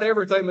figure out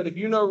everything. But if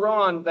you know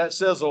Ron, that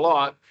says a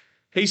lot.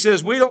 He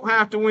says we don't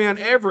have to win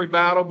every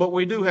battle, but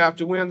we do have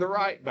to win the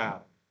right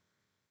battle.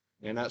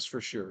 And that's for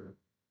sure.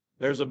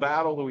 There's a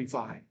battle that we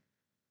fight,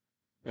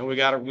 and we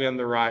got to win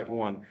the right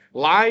one.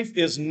 Life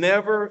is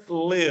never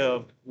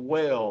lived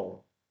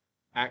well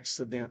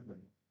accidentally.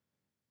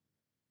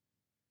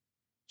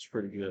 It's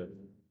pretty good.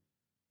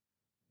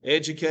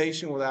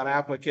 Education without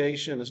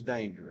application is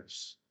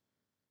dangerous.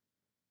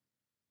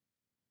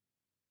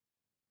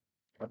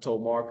 I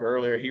told Mark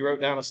earlier, he wrote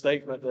down a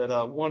statement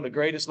that one of the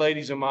greatest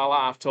ladies in my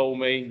life told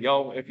me.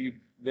 Y'all, if you've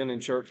been in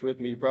church with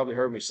me, you probably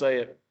heard me say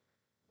it.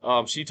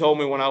 She told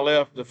me when I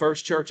left the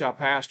first church I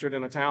pastored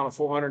in a town of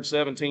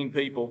 417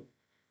 people.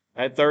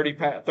 I had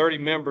 30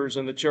 members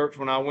in the church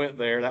when I went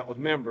there. That was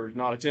members,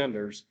 not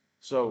attenders.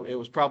 So it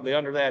was probably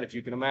under that, if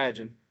you can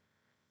imagine.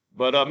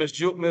 But Miss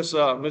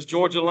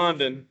Georgia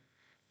London,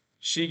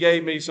 she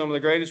gave me some of the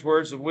greatest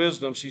words of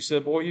wisdom. She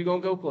said, boy, you're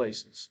going to go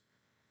places.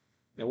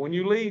 And when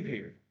you leave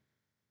here,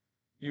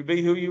 you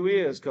be who you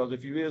is, because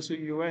if you is who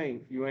you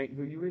ain't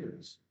who you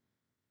is.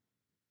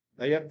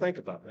 Now you have to think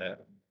about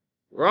that.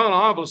 Ron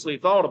obviously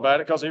thought about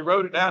it because he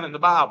wrote it down in the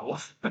Bible.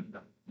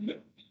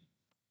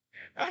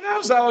 And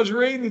as I was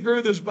reading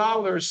through this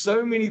Bible, there are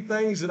so many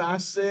things that I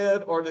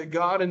said or that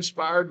God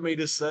inspired me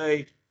to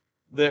say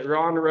that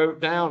Ron wrote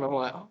down. I'm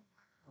like, oh,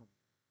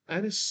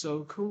 that is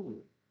so cool.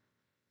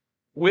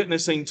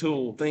 Witnessing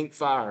tool, think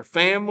fire.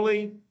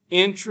 Family,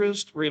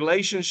 interest,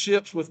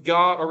 relationships with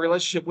God or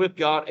relationship with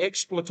God,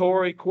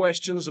 exploratory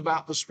questions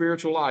about the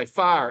spiritual life.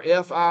 Fire,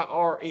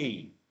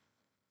 F-I-R-E.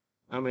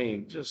 I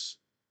mean, just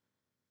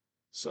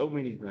so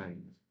many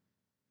things.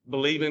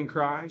 Believe in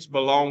Christ,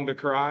 belong to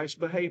Christ,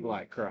 behave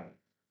like Christ.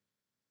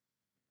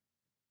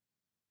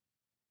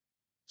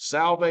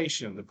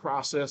 Salvation, the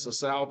process of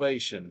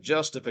salvation.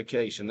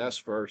 Justification, that's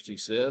first, he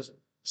says.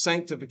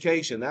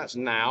 Sanctification, that's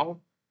now.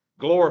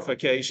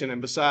 Glorification, and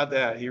beside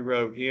that, he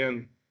wrote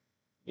in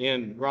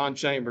Ron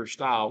Chambers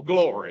style,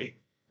 glory.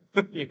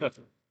 You know,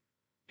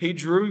 he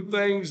drew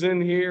things in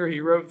here. He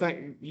wrote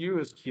things. You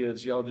as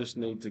kids, y'all just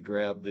need to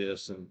grab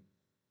this, and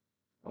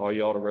all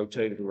y'all to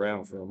rotate it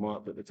around for a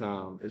month at a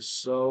time. It's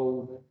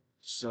so,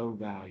 so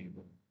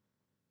valuable.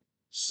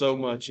 So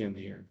much in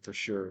here, for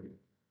sure.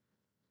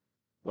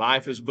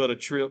 Life is but a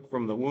trip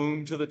from the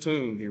womb to the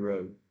tomb, he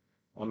wrote.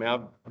 I mean,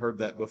 I've heard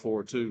that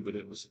before too, but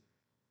it was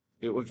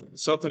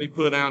something he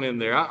put out in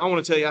there. I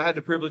want to tell you, I had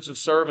the privilege of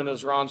serving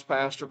as Ron's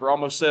pastor for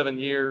almost 7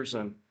 years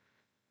and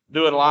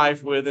doing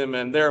life with him.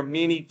 And there are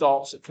many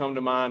thoughts that come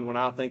to mind when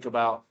I think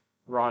about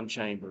Ron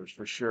Chambers,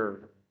 for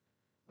sure.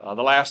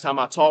 The last time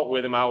I talked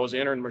with him, I was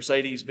entering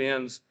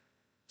Mercedes-Benz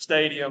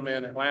Stadium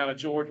in Atlanta,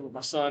 Georgia, with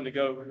my son to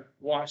go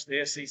watch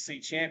the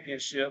SEC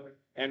championship.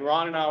 And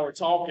Ron and I were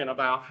talking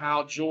about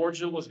how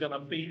Georgia was going to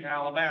beat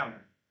Alabama.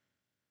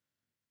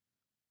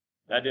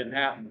 That didn't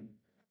happen.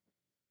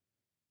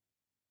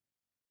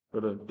 For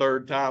the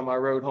third time, I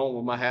rode home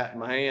with my hat in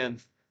my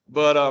hand.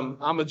 But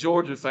I'm a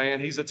Georgia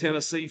fan. He's a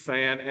Tennessee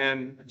fan.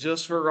 And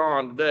just for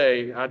Ron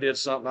today, I did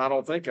something I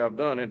don't think I've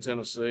done in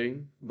Tennessee,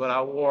 but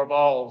I wore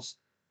balls.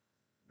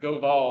 Go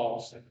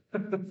Vols.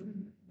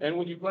 And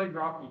when you played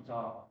Rocky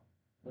Top,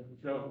 I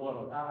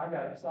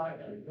got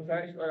excited.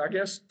 I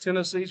guess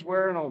Tennessee's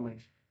wearing on me.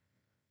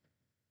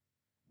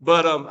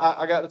 But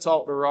I got to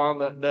talk to Ron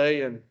that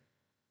day, and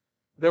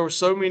there were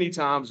so many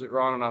times that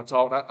Ron and I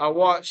talked. I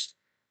watched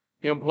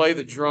him play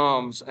the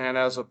drums, and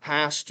as a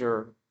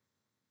pastor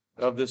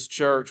of this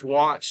church,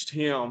 watched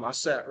him. I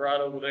sat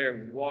right over there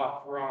and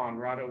watched Ron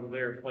right over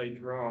there play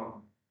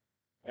drum.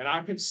 And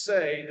I can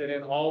say that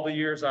in all the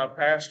years I've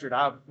pastored,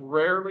 I've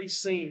rarely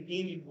seen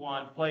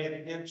anyone play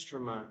an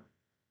instrument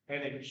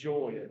and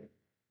enjoy it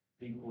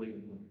deeply.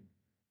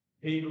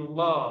 He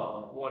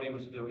loved what he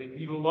was doing.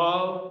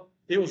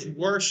 It was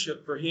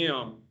worship for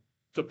him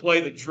to play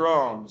the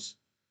drums.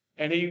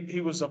 And he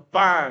was a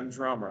fine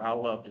drummer. I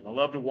loved him. I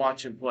loved to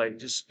watch him play.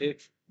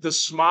 The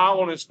smile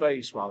on his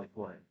face while he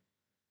played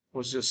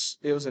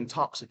it was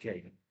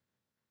intoxicating.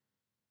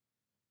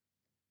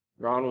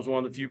 Ron was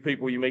one of the few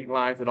people you meet in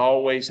life that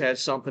always had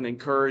something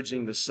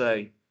encouraging to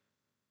say.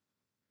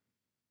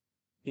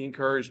 He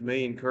encouraged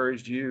me,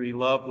 encouraged you. He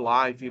loved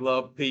life. He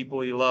loved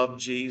people. He loved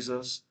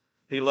Jesus.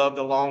 He loved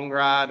the long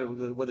ride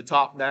with the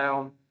top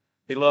down.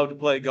 He loved to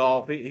play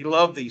golf. He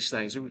loved these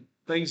things. It were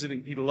things that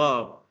he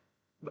loved.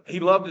 He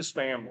loved his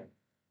family.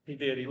 He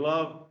did. He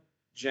loved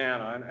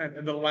Jana.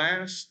 And the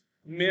last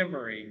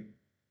memory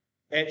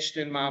etched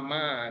in my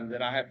mind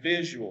that I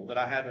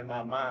have in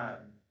my mind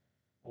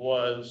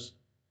was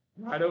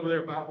right over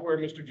there by where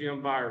Mr.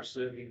 Jim Byers is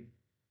sitting.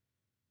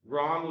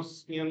 Ron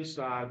was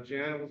inside.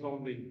 Jana was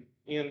on the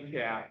end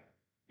cap.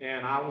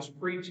 And I was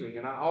preaching.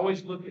 And I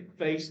always look at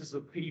faces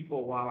of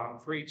people while I'm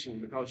preaching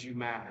because you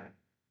matter.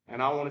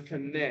 And I want to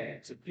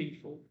connect to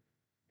people.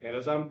 And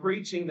as I'm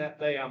preaching that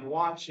day, I'm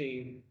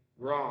watching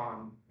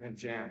Ron and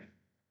Janet.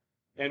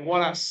 And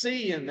what I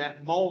see in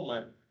that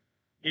moment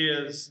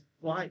is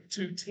like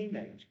two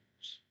teenagers.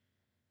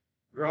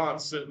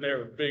 Ron's sitting there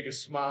with the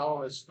biggest smile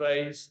on his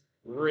face,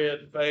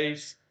 red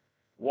face,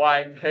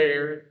 white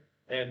hair,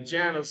 and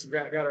Janice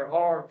got her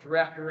arms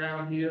wrapped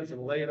around his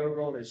and laid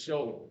over on his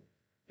shoulder.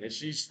 And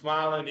she's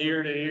smiling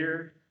ear to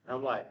ear.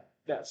 I'm like,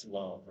 that's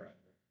love right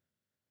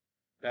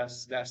there.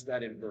 That's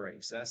that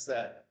embrace. That's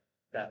that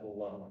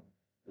love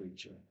for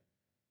each other.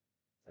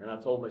 And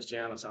I told Miss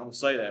Janice, I'm gonna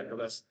say that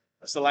because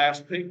that's the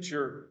last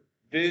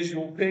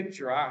visual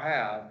picture I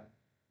have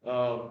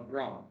of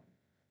Ron.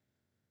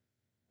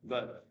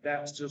 But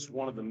that's just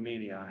one of the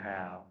many I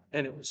have.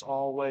 And it was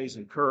always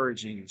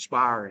encouraging,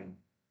 inspiring.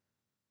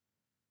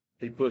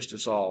 He pushed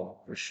us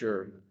all, for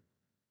sure.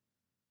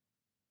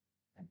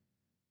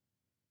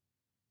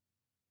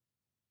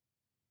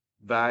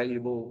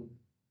 Valuable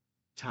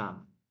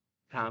time.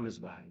 Time is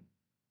valuable.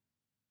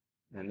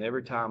 And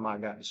every time I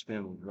got to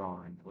spend with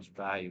Ron was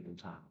valuable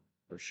time,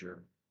 for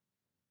sure.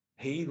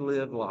 He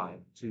lived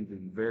life to the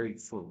very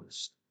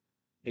fullest.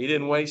 He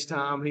didn't waste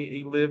time.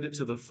 He lived it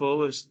to the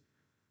fullest.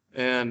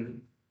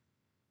 And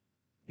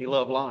he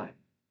loved life.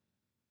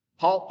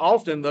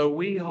 Often, though,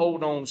 we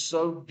hold on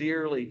so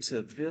dearly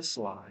to this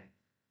life.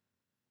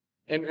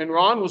 And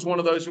Ron was one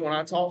of those, when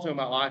I talked to him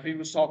about life, he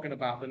was talking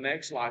about the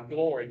next life,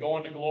 glory,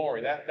 going to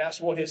glory. That's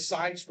what his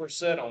sights were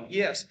set on.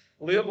 Yes,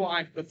 live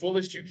life the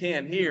fullest you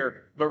can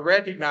here, but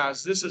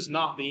recognize this is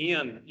not the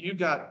end. You've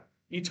got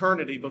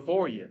eternity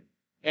before you.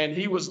 And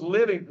he was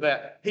living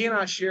that. He and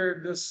I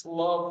shared this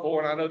love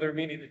for, and I know there are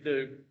many that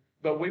do,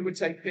 but we would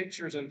take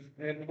pictures and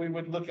we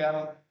would look at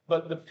them.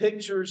 But the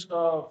pictures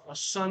of a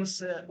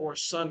sunset or a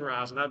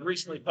sunrise, and I'd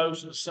recently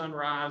posted a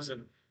sunrise,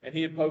 and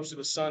he had posted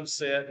a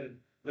sunset, and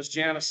Miss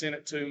Janice sent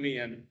it to me,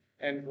 and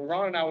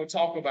Ron and I would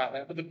talk about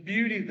that. But the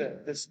beauty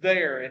that's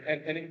there,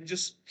 and it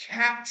just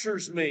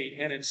captures me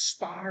and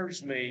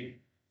inspires me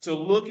to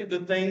look at the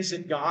things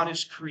that God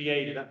has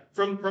created.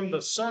 From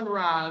the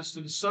sunrise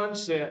to the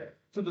sunset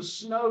to the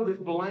snow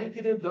that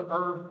blanketed the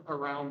earth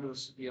around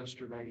us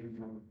yesterday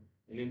evening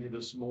and into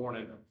this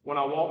morning. When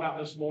I walked out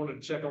this morning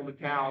to check on the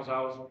cows,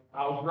 I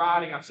was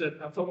riding. I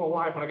told my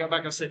wife when I got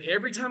back, I said,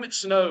 every time it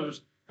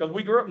snows, because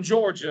we grew up in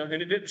Georgia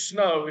and it didn't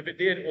snow. If it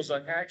did, it was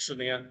an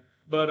accident.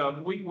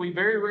 But we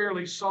very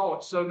rarely saw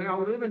it. So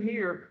now living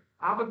here,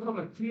 I've become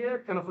a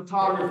kid and a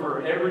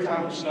photographer every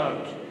time it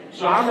snows.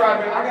 So I'm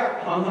riding. I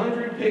got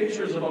 100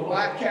 pictures of a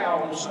black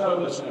cow in the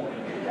snow this morning.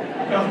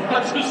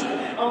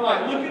 I'm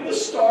like, look at the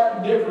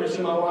stark difference.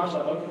 And my wife's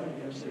like, okay,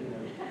 yes,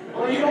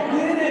 well, you don't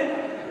get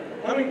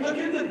it. I mean, look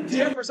at the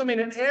difference. I mean,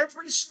 and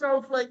every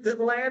snowflake that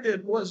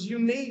landed was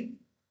unique.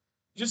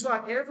 Just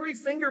like every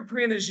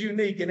fingerprint is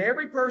unique and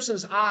every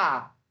person's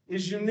eye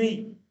is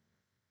unique.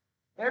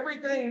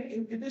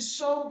 Everything, it is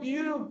so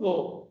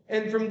beautiful.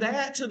 And from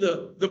that to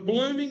the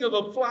blooming of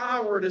a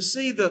flower, to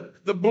see the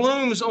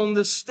blooms on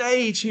the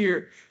stage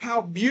here,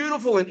 how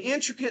beautiful and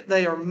intricate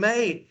they are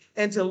made.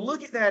 And to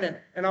look at that,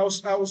 and I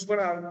was when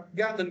I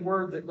got the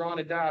word that Ron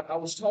had died, I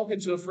was talking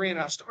to a friend,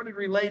 and I started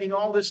relating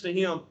all this to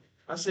him.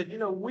 I said,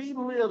 we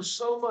live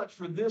so much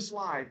for this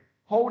life,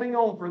 holding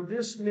on for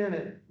this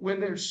minute, when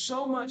there's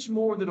so much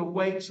more that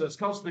awaits us.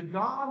 Because the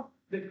God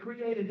that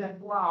created that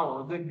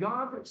flower, the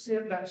God that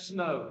sent that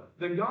snow,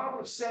 the God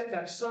that set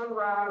that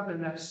sunrise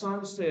and that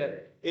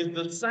sunset, is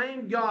the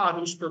same God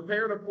who's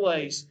prepared a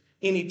place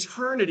in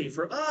eternity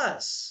for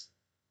us.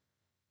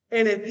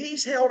 And if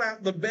He's held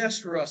out the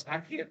best for us, I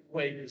can't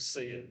wait to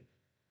see it.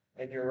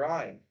 And you're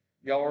right.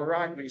 Y'all are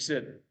right when you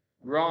said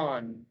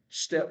Ron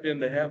stepped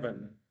into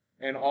heaven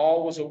and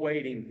all was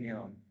awaiting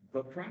him.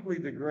 But probably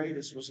the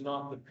greatest was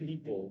not the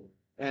people,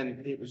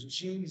 and it was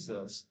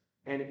Jesus,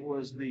 and it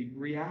was the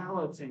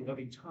reality of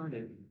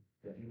eternity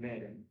that met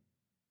him.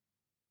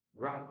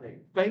 Right there,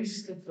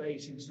 face to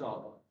face, he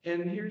saw it.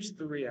 And here's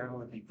the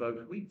reality,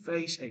 folks. We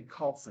face a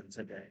coffin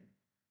today,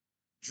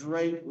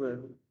 draped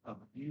with a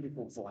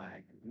beautiful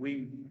flag.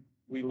 We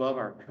love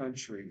our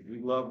country.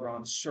 We love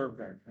Ron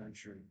served our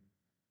country.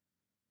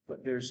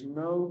 But there's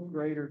no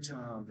greater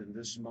time than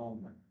this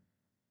moment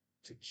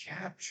to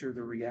capture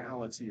the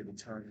reality of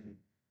eternity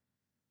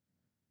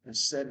and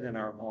set it in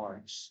our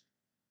hearts.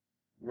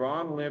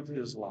 Ron lived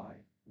his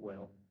life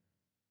well.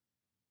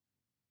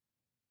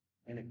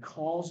 And it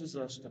causes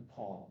us to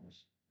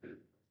pause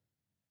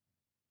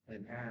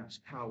and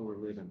ask how we're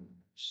living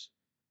this.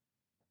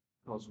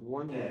 Because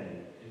one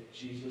day, if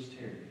Jesus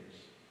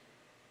tarries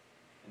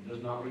and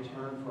does not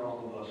return for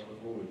all of us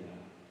before we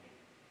die,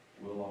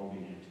 we'll all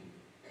be empty.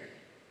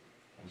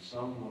 And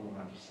someone will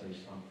have to say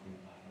something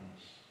about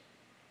us.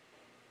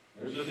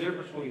 There's a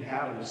difference between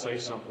having to say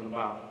something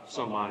about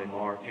somebody,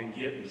 Mark, and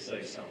getting to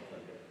say something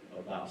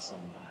about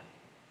somebody.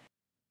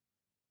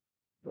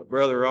 But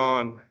Brother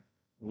Ron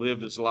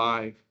lived his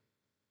life,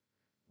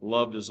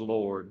 loved his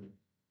Lord.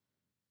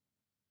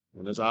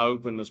 And as I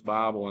open this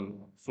Bible and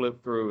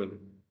flip through and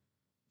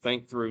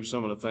think through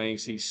some of the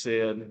things he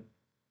said,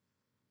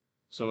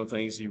 some of the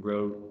things he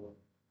wrote,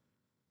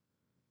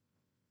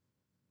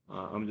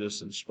 I'm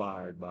just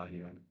inspired by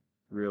him,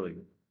 really.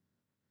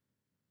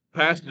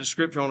 Passage of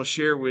scripture I want to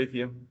share with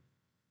you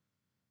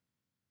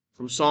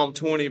From Psalm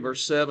 20,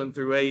 verse 7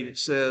 through 8, it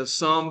says,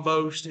 "Some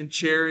boast in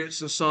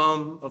chariots and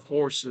some of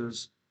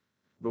horses,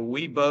 but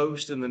we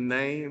boast in the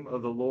name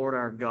of the Lord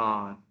our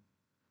God.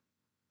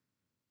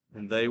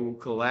 And they will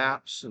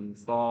collapse and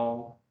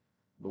fall,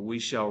 but we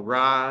shall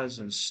rise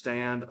and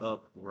stand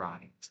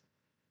upright."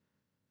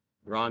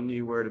 Ron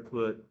knew where to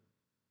put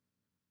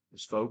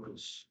his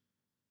focus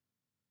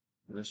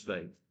and his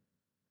faith.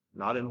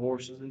 Not in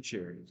horses and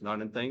chariots,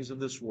 not in things of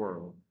this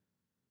world,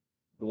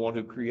 the one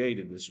who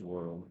created this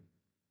world.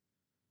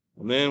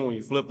 And then when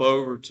you flip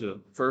over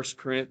to 1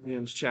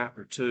 Corinthians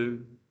chapter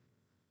 2,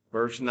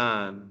 verse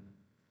 9,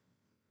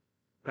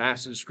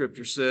 passage of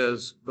scripture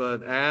says,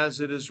 "But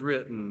as it is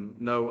written,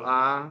 no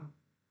eye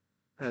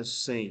has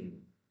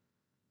seen,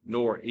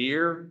 nor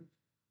ear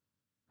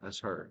has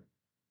heard,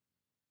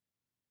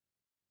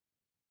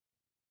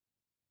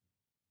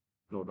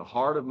 nor the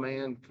heart of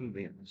man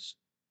convinced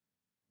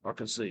or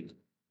conceived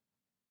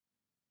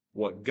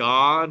what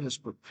God has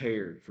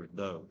prepared for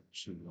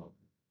those who love Him."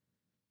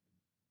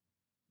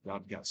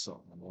 God's got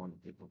something I want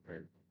to be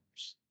prepared for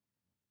us.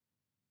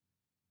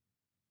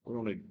 We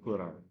don't need to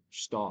put our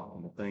stock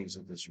on the things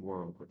of this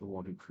world, but the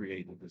one who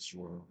created this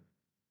world.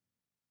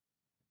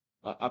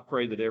 I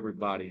pray that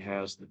everybody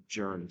has the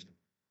journey.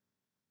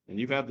 And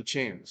you have the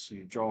chance.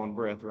 You're drawing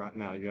breath right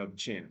now. You have the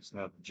chance to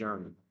have the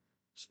journey.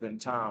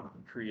 Spend time with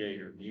the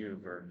Creator of the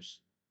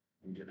universe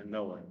and get to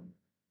know Him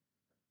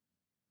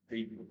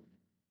deeply.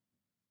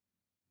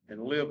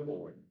 And live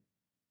for Him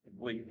and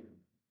believe Him.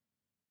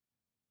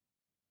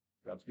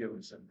 God's given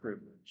us that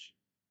privilege.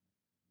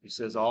 He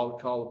says, "All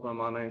that call upon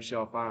my name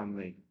shall find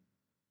me.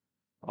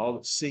 All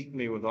that seek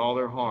me with all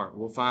their heart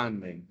will find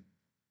me."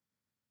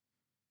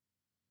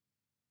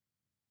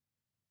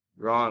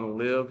 Ron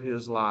lived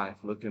his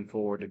life looking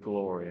forward to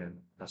glory,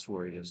 and that's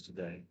where he is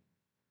today.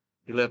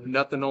 He left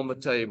nothing on the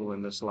table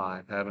in this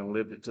life, having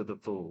lived it to the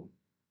full.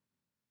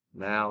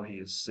 Now he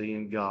is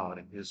seeing God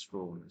in His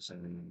fullness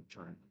and in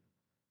eternity.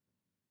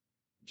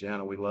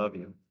 Jana, we love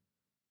you.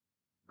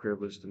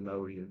 Privileged to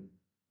know you,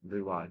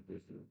 do life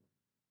with you.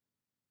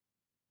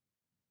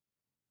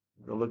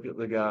 Go look at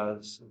the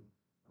guys.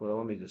 Well,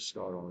 let me just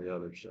start on the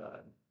other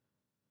side.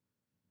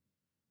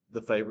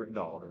 The favorite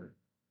daughter.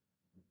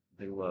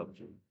 He loved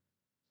you.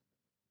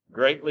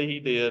 Greatly he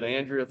did.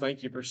 Andrea,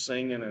 thank you for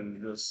singing,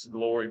 and this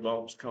glory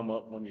bumps come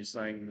up when you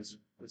sang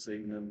this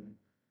evening.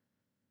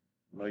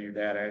 I know your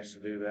dad asked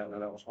you to do that,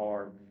 and that was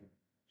hard.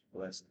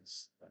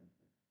 Blessings.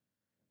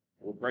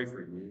 We'll pray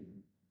for you.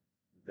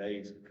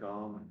 Days to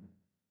come.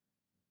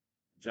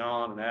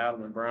 John and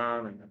Adam and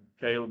Brian and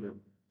Caleb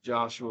and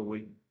Joshua,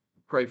 we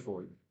pray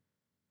for you.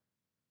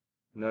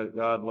 You know that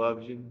God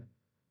loves you.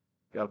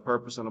 Got a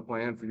purpose and a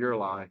plan for your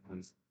life.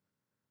 And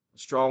a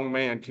strong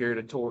man carried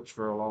a torch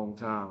for a long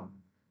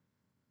time.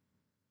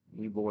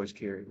 You boys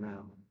carry it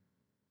now.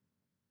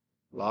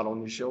 A lot on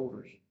your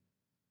shoulders.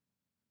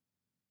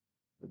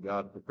 But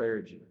God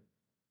prepared you.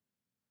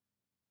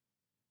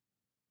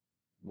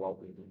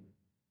 Walk with Him.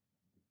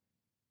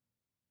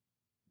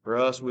 For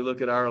us, we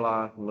look at our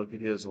life and look at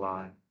His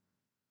life.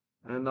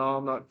 And no,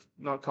 I'm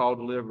not called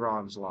to live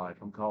Ron's life.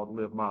 I'm called to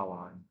live my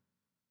life.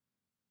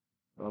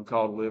 I'm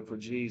called to live for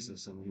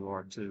Jesus, and you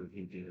are too.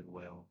 He did it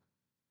well.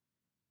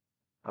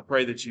 I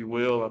pray that you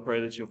will. I pray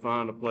that you'll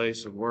find a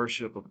place of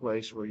worship, a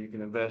place where you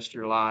can invest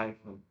your life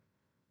and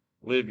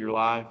live your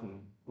life and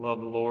love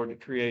the Lord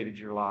that created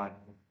your life.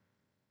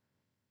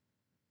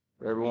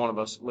 For every one of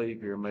us that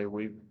leave here, may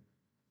we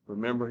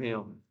remember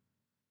Him.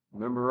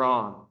 Remember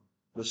Ron,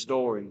 the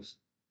stories.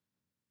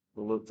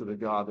 We'll look to the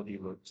God that he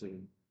looked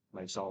to.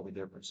 Makes all the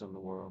difference in the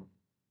world.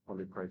 Let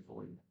me pray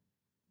for you.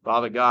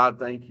 Father God,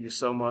 thank you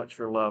so much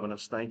for loving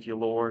us. Thank you,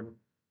 Lord,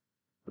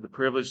 for the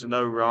privilege to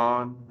know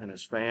Ron and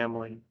his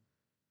family.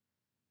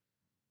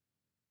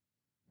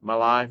 My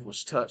life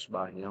was touched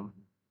by him.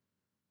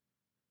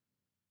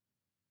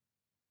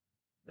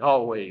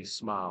 Always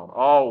smiled,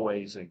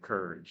 always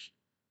encouraged,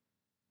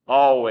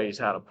 always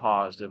had a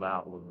positive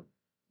outlook.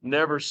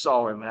 Never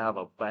saw him have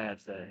a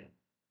bad day.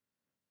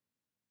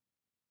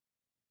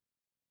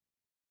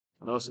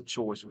 I know it's a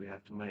choice we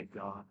have to make,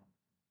 God.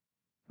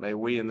 May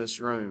we in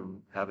this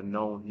room, having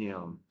known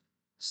him,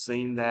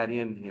 seen that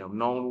in him,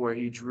 known where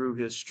he drew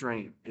his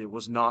strength. It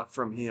was not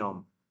from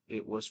him,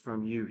 it was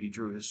from you he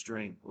drew his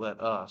strength. Let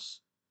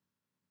us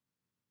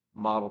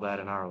model that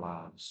in our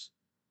lives.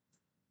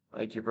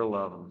 Thank you for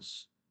loving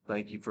us.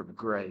 Thank you for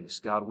grace.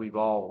 God, we've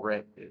all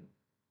wrecked it,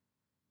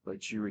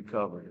 but you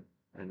recovered it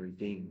and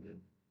redeemed it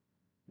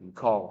and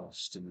called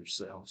us to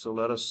yourself. So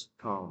let us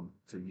come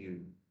to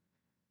you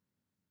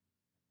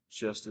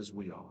just as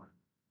we are.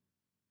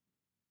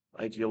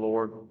 Thank you,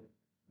 Lord.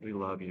 We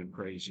love you and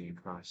praise you in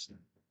Christ's name.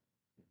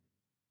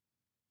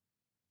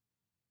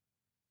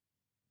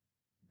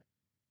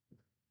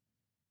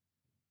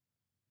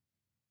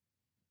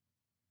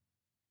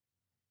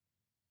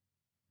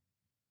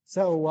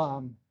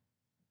 So,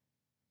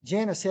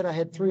 Jana said I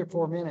had 3 or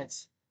 4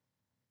 minutes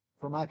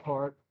for my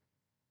part,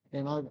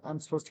 and I'm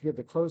supposed to give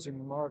the closing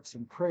remarks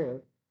and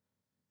prayer.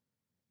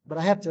 But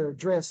I have to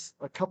address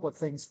a couple of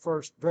things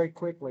first very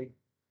quickly.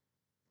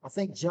 I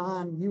think,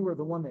 John, you were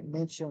the one that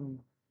mentioned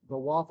the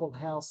Waffle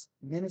House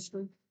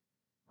ministry.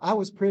 I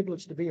was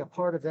privileged to be a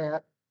part of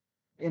that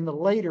in the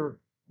later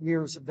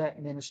years of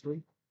that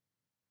ministry.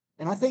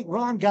 And I think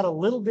Ron got a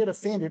little bit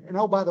offended. And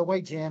oh, by the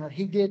way, Janet,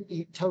 he did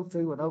eat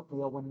tofu and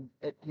oatmeal when,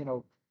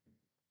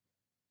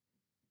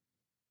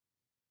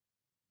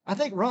 I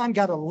think Ron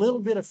got a little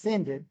bit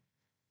offended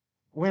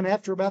when,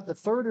 after about the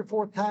third or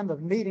fourth time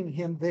of meeting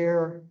him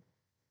there,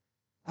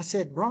 I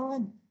said,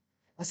 Ron,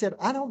 I said,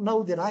 I don't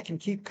know that I can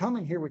keep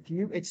coming here with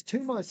you. It's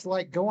too much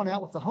like going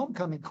out with the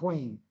homecoming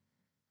queen.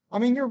 I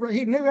mean,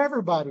 he knew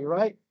everybody,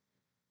 right?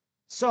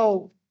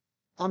 So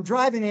I'm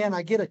driving in,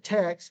 I get a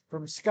text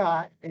from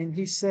Scott, and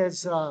he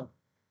says,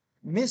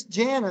 Miss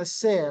Jana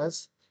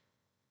says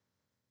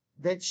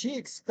that she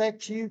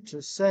expects you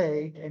to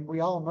say, and we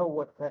all know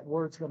what that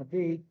word's going to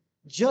be,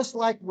 just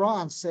like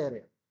Ron said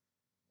it,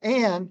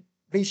 and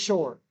be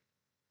short.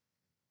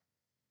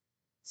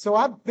 So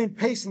I've been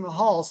pacing the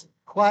halls,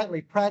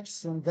 quietly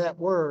practicing that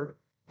word,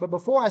 but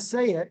before I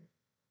say it,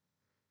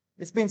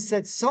 it's been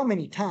said so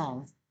many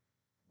times,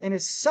 and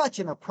it's such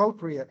an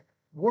appropriate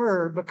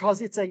word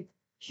because it's a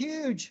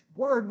huge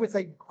word with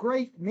a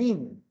great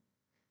meaning.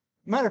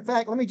 Matter of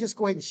fact, let me just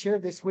go ahead and share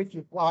this with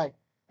you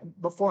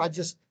before I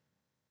just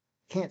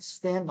can't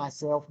stand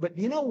myself. But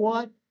you know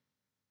what?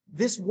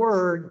 This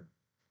word,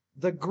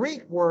 the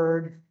Greek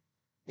word,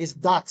 is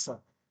doxa.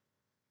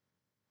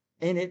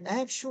 And it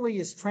actually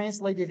is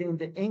translated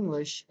into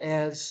English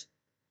as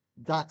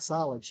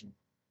doxology.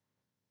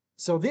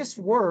 So this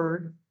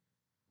word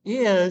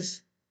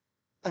is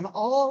an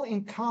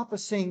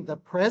all-encompassing the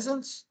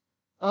presence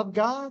of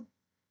God,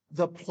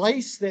 the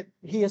place that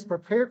He has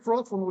prepared for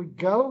us when we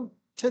go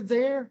to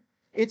there.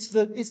 It's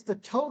the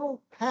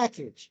total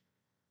package,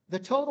 the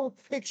total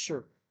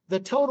picture, the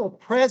total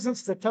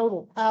presence, the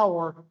total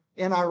power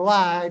in our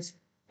lives.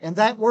 And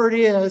that word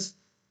is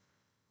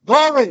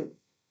glory.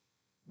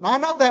 Now, I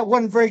know that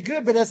wasn't very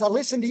good, but as I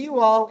listened to you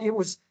all, it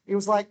was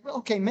like,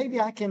 okay, maybe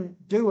I can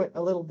do it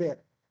a little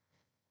bit.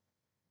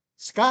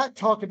 Scott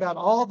talked about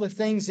all the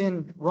things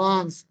in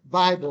Ron's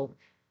Bible.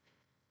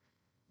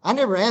 I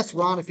never asked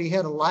Ron if he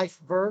had a life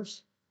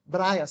verse,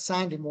 but I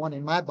assigned him one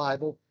in my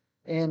Bible.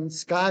 And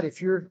Scott,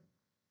 if you're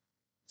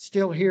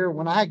still here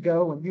when I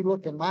go and you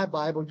look in my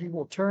Bible, you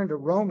will turn to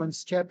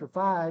Romans chapter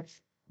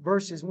 5,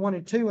 verses 1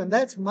 and 2. And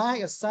that's my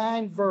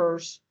assigned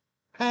verse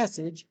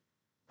passage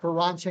for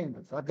Ron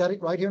Chambers. I've got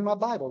it right here in my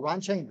Bible,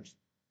 Ron Chambers.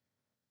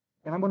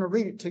 And I'm going to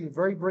read it to you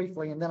very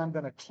briefly, and then I'm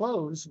going to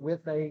close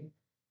with a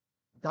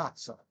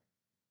doxa.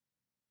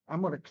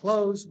 I'm going to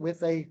close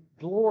with a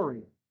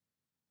glory.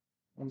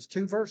 And it's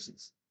 2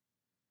 verses.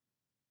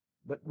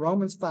 But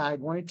Romans 5,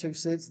 1 and 2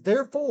 says,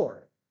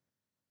 therefore,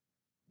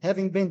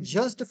 having been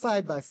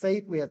justified by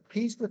faith, we have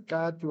peace with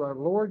God through our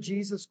Lord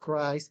Jesus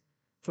Christ,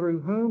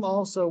 through whom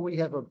also we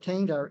have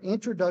obtained our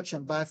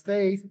introduction by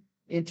faith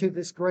into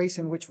this grace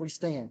in which we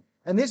stand.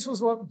 And this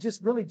was what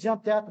just really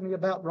jumped out to me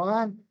about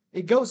Ron.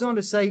 It goes on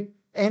to say,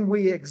 and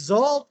we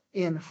exalt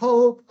in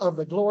hope of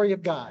the glory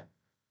of God.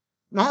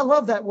 Now, I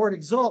love that word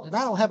exalt, and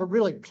I don't have a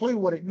really clue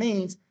what it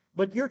means,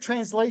 but your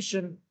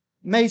translation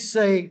may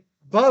say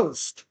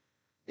boast.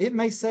 It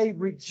may say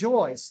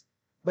rejoice.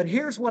 But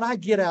here's what I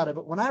get out of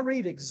it. When I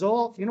read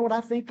exalt, you know what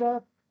I think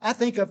of? I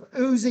think of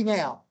oozing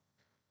out.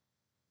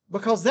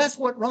 Because that's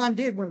what Ron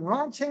did. When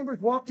Ron Chambers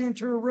walked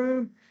into a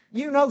room,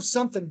 you know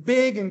something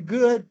big and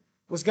good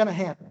was going to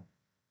happen.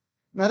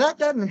 Now, that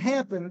doesn't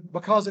happen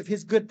because of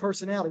his good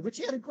personality, which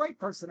he had a great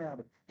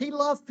personality. He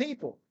loved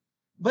people.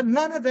 But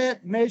none of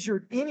that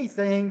measured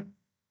anything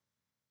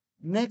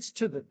next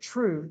to the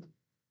truth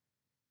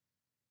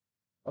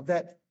of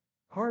that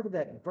part of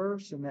that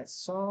verse in that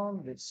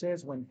song that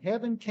says, when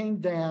heaven came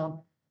down,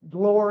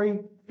 glory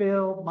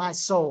filled my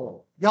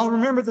soul. Y'all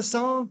remember the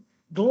song?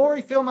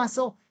 Glory filled my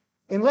soul.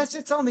 Unless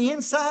it's on the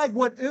inside,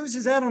 what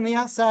oozes out on the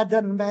outside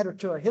doesn't matter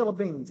to a hill of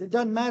beans. It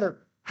doesn't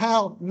matter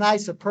how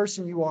nice a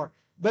person you are.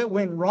 But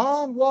when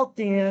Ron walked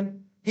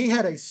in, he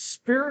had a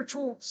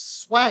spiritual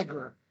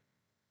swagger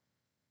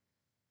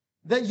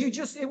that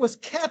it was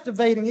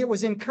captivating, it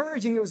was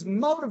encouraging, it was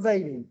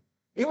motivating,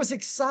 it was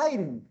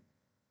exciting.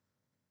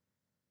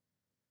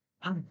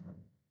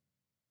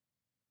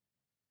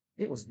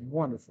 It was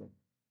wonderful.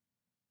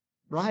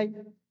 Right?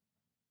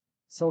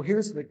 So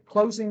here's the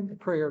closing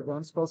prayer that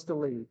I'm supposed to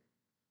lead.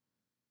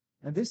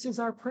 And this is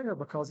our prayer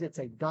because it's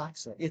a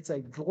doxa, it's a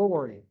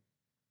glory.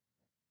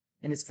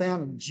 And it's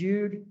found in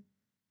Jude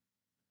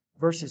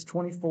verses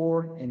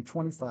 24 and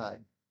 25.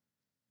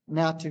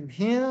 Now to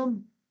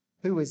him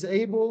who is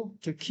able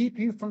to keep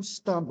you from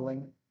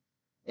stumbling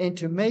and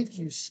to make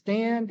you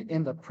stand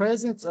in the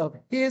presence of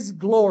his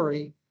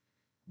glory,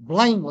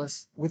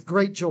 blameless with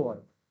great joy.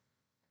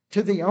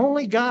 To the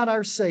only God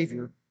our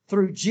Savior,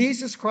 through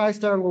Jesus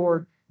Christ our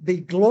Lord, be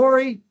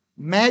glory,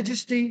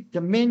 majesty,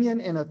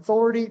 dominion, and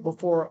authority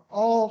before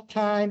all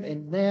time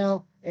and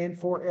now and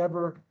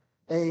forever.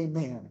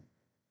 Amen.